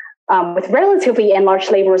 with relatively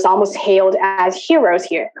enlarged laborers almost hailed as heroes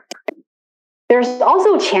here. There's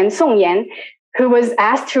also Qian Songyan, who was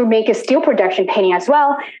asked to make a steel production painting as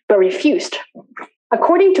well, but refused.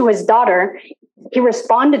 According to his daughter, he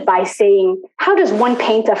responded by saying, "How does one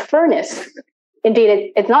paint a furnace?"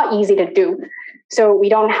 Indeed, it's not easy to do. So we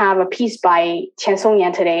don't have a piece by Qian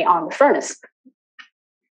Songyan today on the furnace.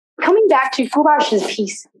 Coming back to Fu Baoshi's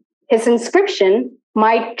piece, his inscription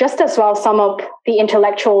might just as well sum up the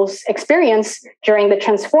intellectual's experience during the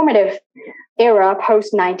transformative era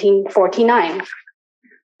post-1949.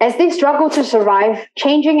 As they struggle to survive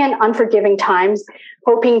changing and unforgiving times,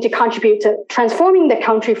 hoping to contribute to transforming the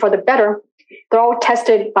country for the better, they're all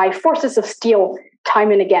tested by forces of steel time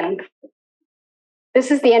and again. This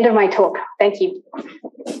is the end of my talk. Thank you.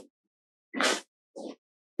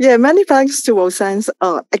 Yeah, many thanks to Rosanne's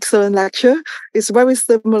excellent lecture. It's very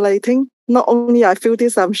stimulating. Not only I feel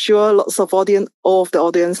this, I'm sure lots of all of the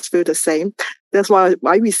audience feel the same. That's why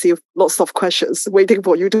I receive lots of questions waiting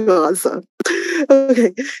for you to answer.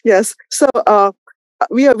 Okay, yes. So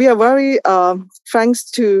we are very thanks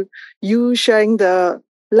to you sharing the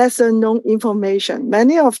lesser known information.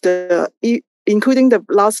 Many of the, including the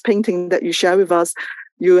last painting that you share with us,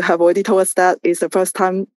 you have already told us that is the first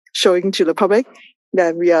time showing to the public.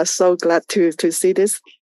 Yeah, we are so glad to see this.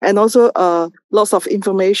 And also lots of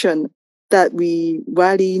information that we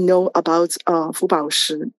rarely know about Fu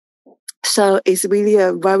Baoshi. So it's really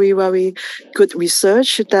a very, very good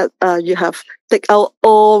research that you have take out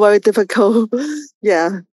all very difficult,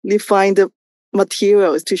 find the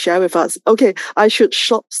materials to share with us. Okay, I should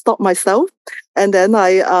stop myself, and then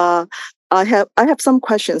I have some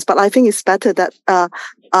questions, but I think it's better that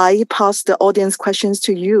I pass the audience questions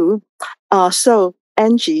to you. So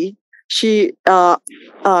Angie, she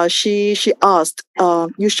asked,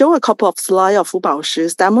 you show a couple of slides of Fu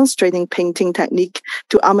Baoshi's demonstrating painting technique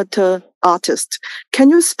to amateur artists.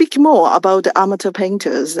 Can you speak more about the amateur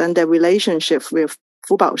painters and their relationship with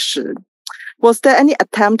Fu Baoshi? Was there any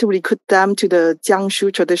attempt to recruit them to the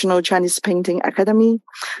Jiangsu Traditional Chinese Painting Academy?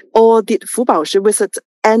 Or did Fu Baoshi visit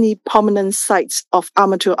any prominent sites of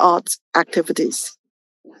amateur art activities?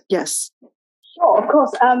 Yes. Sure, of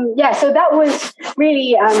course. So that was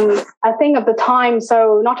really a thing of the time.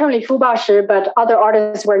 So not only Fu Baoshi, but other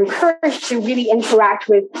artists were encouraged to really interact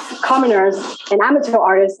with commoners and amateur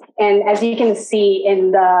artists. And as you can see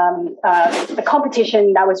in the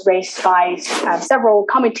competition that was raised by several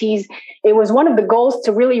committees, it was one of the goals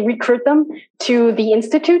to really recruit them to the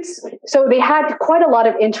institutes. So they had quite a lot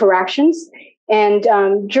of interactions. And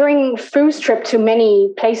during Fu's trip to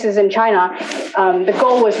many places in China, the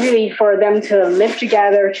goal was really for them to live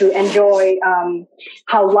together, to enjoy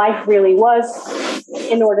how life really was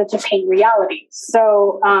in order to paint reality.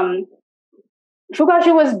 So Fu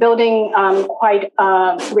Baoshi was building quite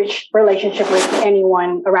a rich relationship with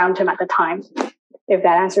anyone around him at the time, if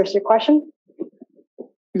that answers your question.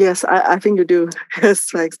 Yes, I think you do. Yes,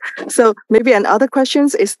 thanks. So maybe another question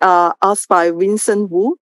is asked by Vincent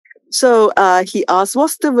Wu. So he asked,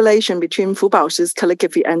 what's the relation between Fu Baoshi's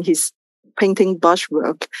calligraphy and his painting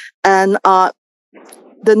brushwork? And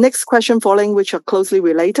the next question following, which are closely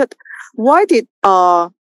related, why did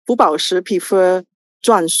Fu Baoshi prefer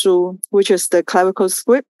Jiangsu, which is the clerical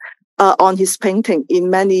script, on his painting in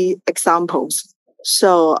many examples?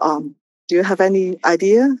 So do you have any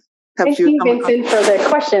idea? Thank you, Vincent, for the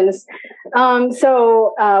questions.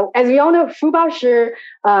 As we all know, Fu Baoshi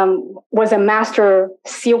was a master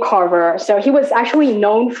seal carver. So he was actually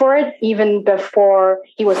known for it even before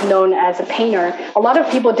he was known as a painter. A lot of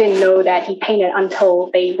people didn't know that he painted until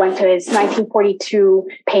they went to his 1942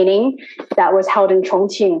 painting that was held in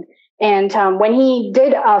Chongqing. And when he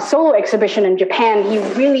did a solo exhibition in Japan, he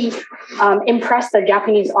really impressed the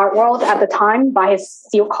Japanese art world at the time by his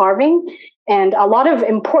seal carving. And a lot of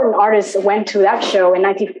important artists went to that show in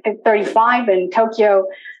 1935 in Tokyo.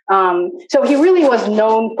 So he really was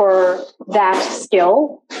known for that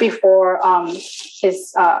skill before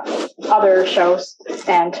his other shows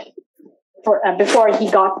and before he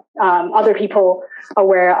got other people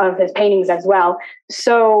aware of his paintings as well.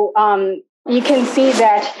 So you can see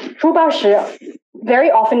that Fu Baoshi very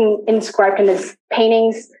often inscribed in his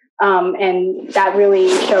paintings, and that really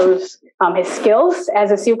shows his skills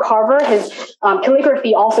as a seal carver. His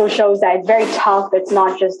calligraphy also shows that it's very tough. It's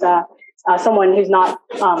not just someone who's not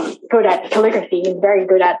good at calligraphy. He's very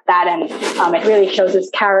good at that, and it really shows his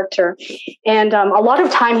character. And a lot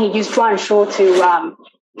of time he used Zhuanshu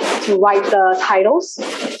to write the titles,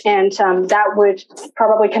 and that would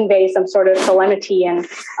probably convey some sort of solemnity and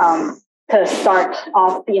to start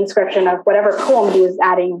off the inscription of whatever poem he was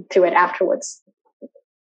adding to it afterwards.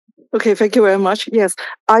 Okay, thank you very much. Yes,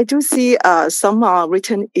 I do see some are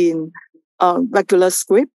written in regular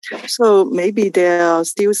script. So maybe there are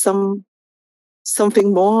still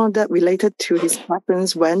something more that related to his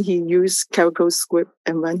preference when he used clerical script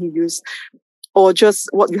and when he used, or just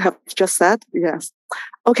what you have just said. Yes.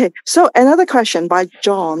 Okay, so another question by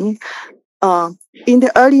John. In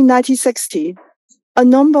the early 1960s, a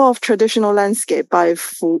number of traditional landscape by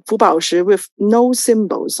Fu Baoshi with no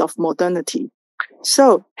symbols of modernity.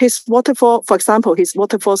 So his waterfall, for example, his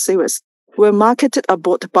waterfall series were marketed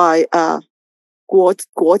abroad by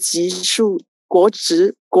Guoji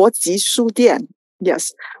Shudian.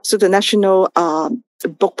 Yes, so the national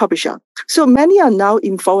book publisher. So many are now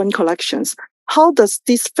in foreign collections. How does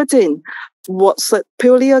this fit in? Was it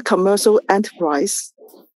purely a commercial enterprise?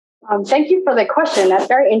 Thank you for the question. That's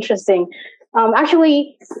very interesting.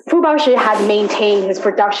 Actually, Fu Baoshi had maintained his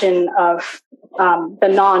production of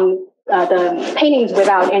the paintings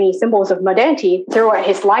without any symbols of modernity throughout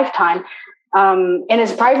his lifetime. In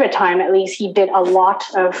his private time, at least, he did a lot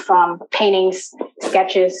of paintings,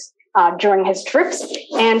 sketches during his trips.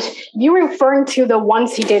 And you're referring to the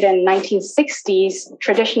ones he did in 1960s,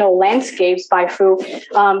 traditional landscapes by Fu.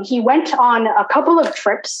 He went on a couple of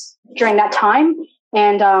trips during that time.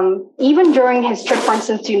 And even during his trip, for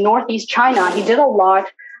instance, to Northeast China, he did a lot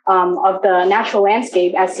of the natural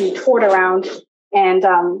landscape as he toured around. And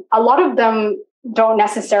a lot of them don't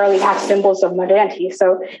necessarily have symbols of modernity.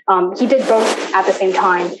 So he did both at the same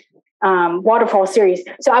time, waterfall series.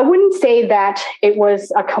 So I wouldn't say that it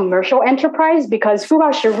was a commercial enterprise, because Fu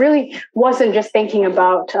Baoshi really wasn't just thinking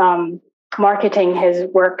about marketing his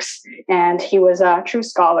works, and he was a true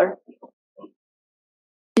scholar.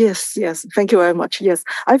 Yes. Thank you very much. Yes,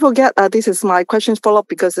 I forget this is my question follow-up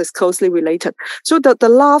because it's closely related. So the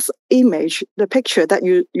last image, the picture that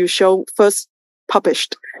you show first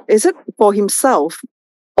published, is it for himself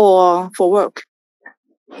or for work?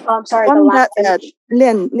 I'm sorry, the last image.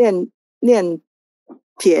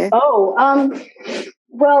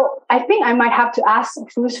 Well, I think I might have to ask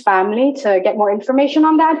Fu's family to get more information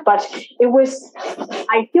on that, but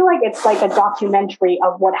I feel like it's like a documentary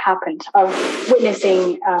of what happened, of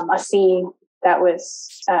witnessing a scene that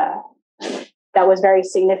was very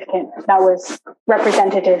significant, that was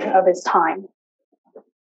representative of his time.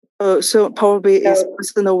 So probably it's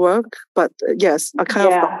personal work, but yes, a kind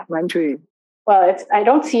of documentary. Well, I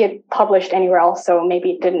don't see it published anywhere else, so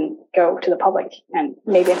maybe it didn't go to the public, and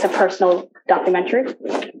maybe it's a personal documentary.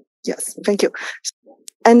 Yes, thank you.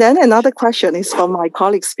 And then another question is from my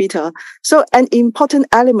colleague Peter. So an important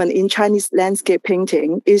element in Chinese landscape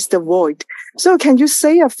painting is the void. So can you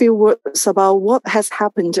say a few words about what has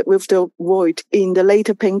happened with the void in the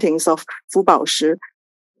later paintings of Fu Baoshi?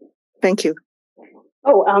 Thank you.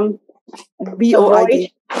 The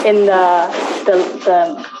void in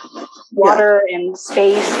the water and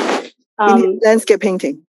space. In landscape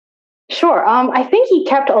painting. Sure. I think he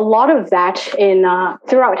kept a lot of that in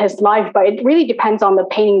throughout his life, but it really depends on the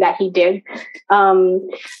painting that he did.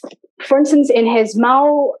 for instance, in his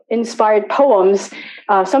Mao-inspired poems,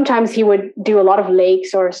 sometimes he would do a lot of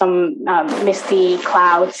lakes or some misty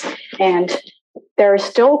clouds, and there's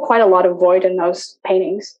still quite a lot of void in those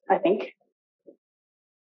paintings, I think.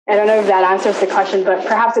 I don't know if that answers the question, but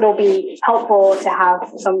perhaps it'll be helpful to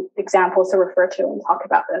have some examples to refer to and talk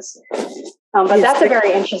about this. But yes, that's a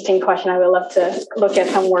very interesting question. I would love to look at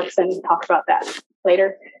some works and talk about that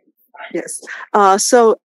later. Yes.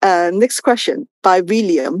 Next question by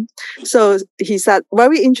William. So he said,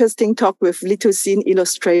 very interesting talk with little scene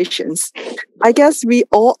illustrations. I guess we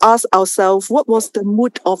all ask ourselves, what was the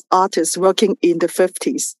mood of artists working in the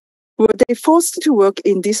 50s? Were they forced to work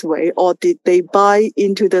in this way, or did they buy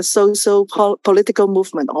into the social political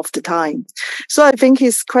movement of the time? So I think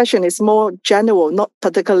his question is more general, not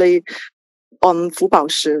particularly on Fu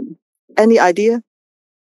Baoshi. Any idea?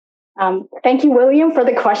 Thank you, William, for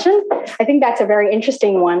the question. I think that's a very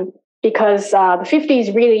interesting one because the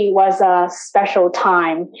 50s really was a special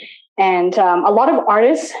time. And a lot of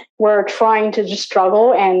artists were trying to just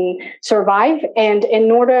struggle and survive. And in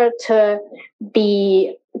order to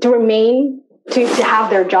remain, to have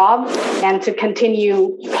their job and to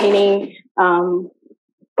continue painting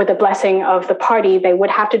with the blessing of the party, they would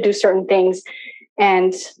have to do certain things.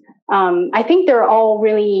 And I think they're all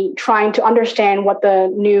really trying to understand what the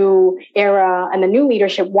new era and the new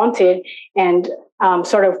leadership wanted and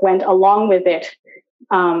sort of went along with it.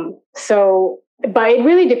 But it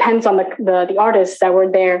really depends on the artists that were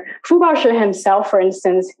there. Fu Baoshi himself, for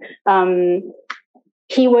instance,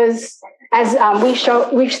 he was, as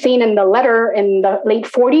we've seen in the letter in the late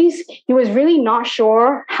 40s, he was really not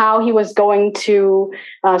sure how he was going to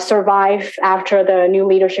survive after the new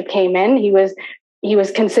leadership came in. He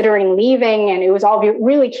was considering leaving, and it was all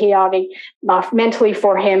really chaotic mentally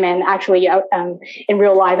for him, and actually in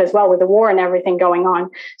real life as well, with the war and everything going on.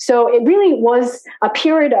 So it really was a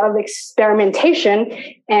period of experimentation,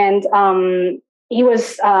 and he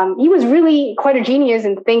was really quite a genius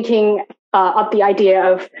in thinking up the idea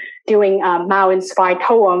of doing Mao-inspired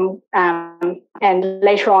poem, and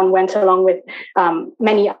later on went along with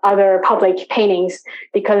many other public paintings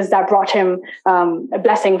because that brought him a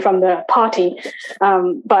blessing from the party.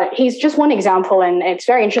 But he's just one example, and it's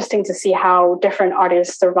very interesting to see how different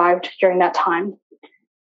artists survived during that time.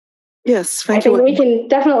 Yes, I think we can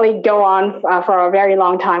definitely go on for a very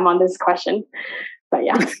long time on this question. But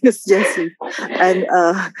yeah, yes, and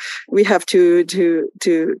we have to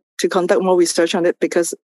conduct more research on it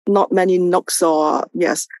because not many nooks or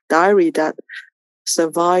diary that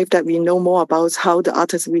survive that we know more about how the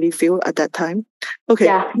artists really feel at that time. Okay.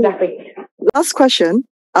 Yeah, exactly. Last question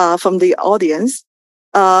from the audience.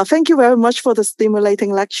 Thank you very much for the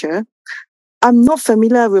stimulating lecture. I'm not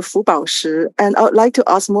familiar with Fu Baoshi, and I would like to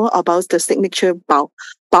ask more about the signature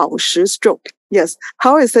Baoshi stroke. Yes,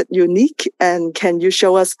 how is it unique, and can you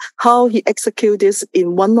show us how he executed this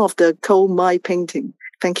in one of the coal mine painting?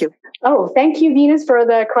 Thank you. Oh, thank you, Venus, for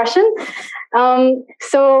the question.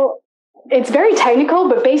 So it's very technical,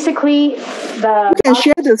 but basically you can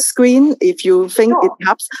share the screen if you think it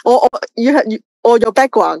helps, or your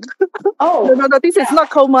background. Oh, no, this is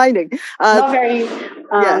not coal mining. Not very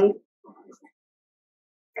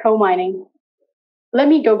coal mining. Let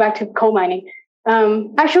me go back to coal mining.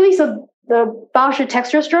 Actually, so the Baoshi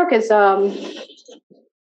texture stroke is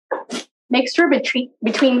mixture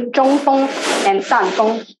between 中锋 and 散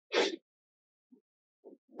锋.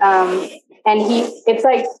 And it's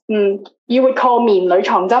like you would call 闽女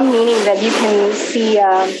藏針, meaning that you can see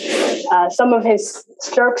some of his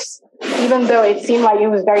strokes, even though it seemed like it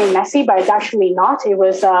was very messy, but it's actually not. It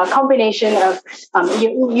was a combination of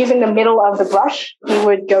using the middle of the brush, he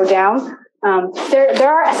would go down. There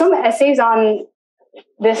are some essays on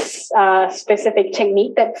this specific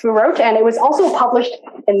technique that Fu wrote, and it was also published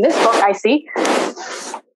in this book, I see.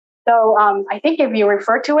 So I think if you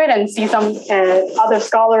refer to it and see some other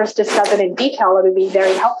scholars discuss it in detail, it would be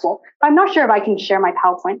very helpful. I'm not sure if I can share my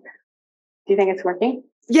PowerPoint. Do you think it's working?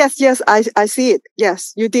 Yes, I see it.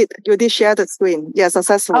 Yes, you did. You did share the screen. Yes,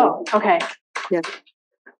 successfully. Oh, okay. Yeah.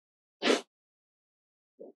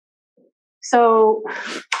 So,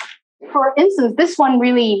 for instance, this one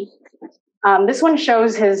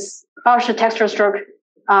shows his Baoshi texture stroke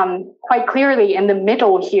quite clearly in the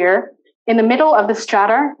middle here. In the middle of the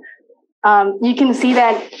strata, you can see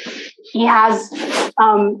that he has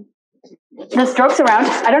the strokes around.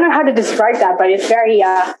 I don't know how to describe that, but it's very,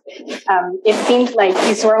 it seems like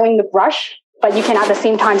he's swirling the brush, but you can at the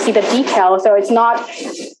same time see the detail. So it's not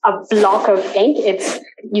a block of ink.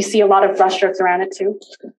 You see a lot of brush strokes around it too.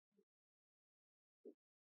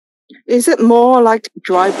 Is it more like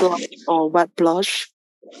dry blush or wet blush?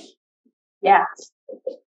 Yeah.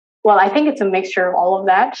 Well, I think it's a mixture of all of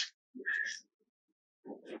that.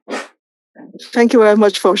 Thank you very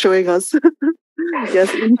much for showing us.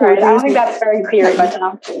 Yes, right. I don't think that's very clear, but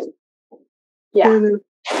yeah.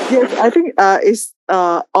 Yes, I think it's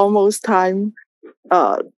almost time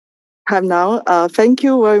now. Thank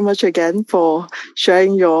you very much again for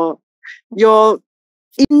sharing your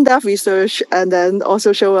in-depth research, and then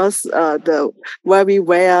also show us the very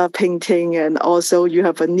rare painting, and also you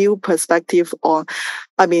have a new perspective on,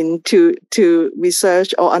 to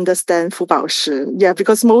research or understand Fu Baoshi. Yeah,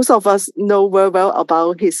 because most of us know very well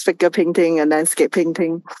about his figure painting and landscape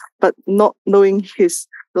painting, but not knowing his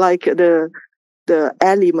the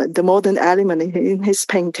element, the modern element in his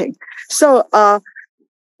painting. So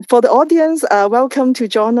for the audience, welcome to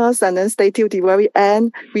join us, and then stay till the very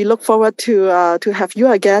end. We look forward to have you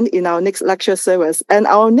again in our next lecture series. And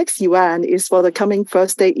our next event is for the coming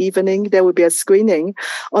Thursday evening. There will be a screening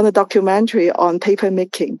on a documentary on paper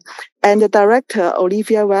making. And the director,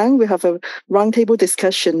 Olivia Wang, will have a roundtable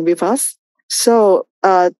discussion with us. So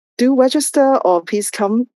do register, or please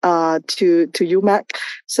come to UMAG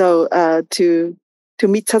to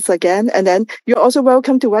meet us again. And then you're also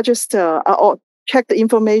welcome to register or check the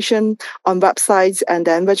information on websites, and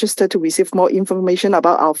then register to receive more information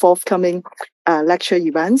about our forthcoming lecture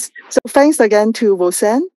events. So thanks again to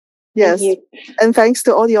Rosanne. Yes. And thanks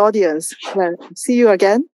to all the audience. Well, see you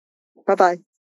again. Bye-bye.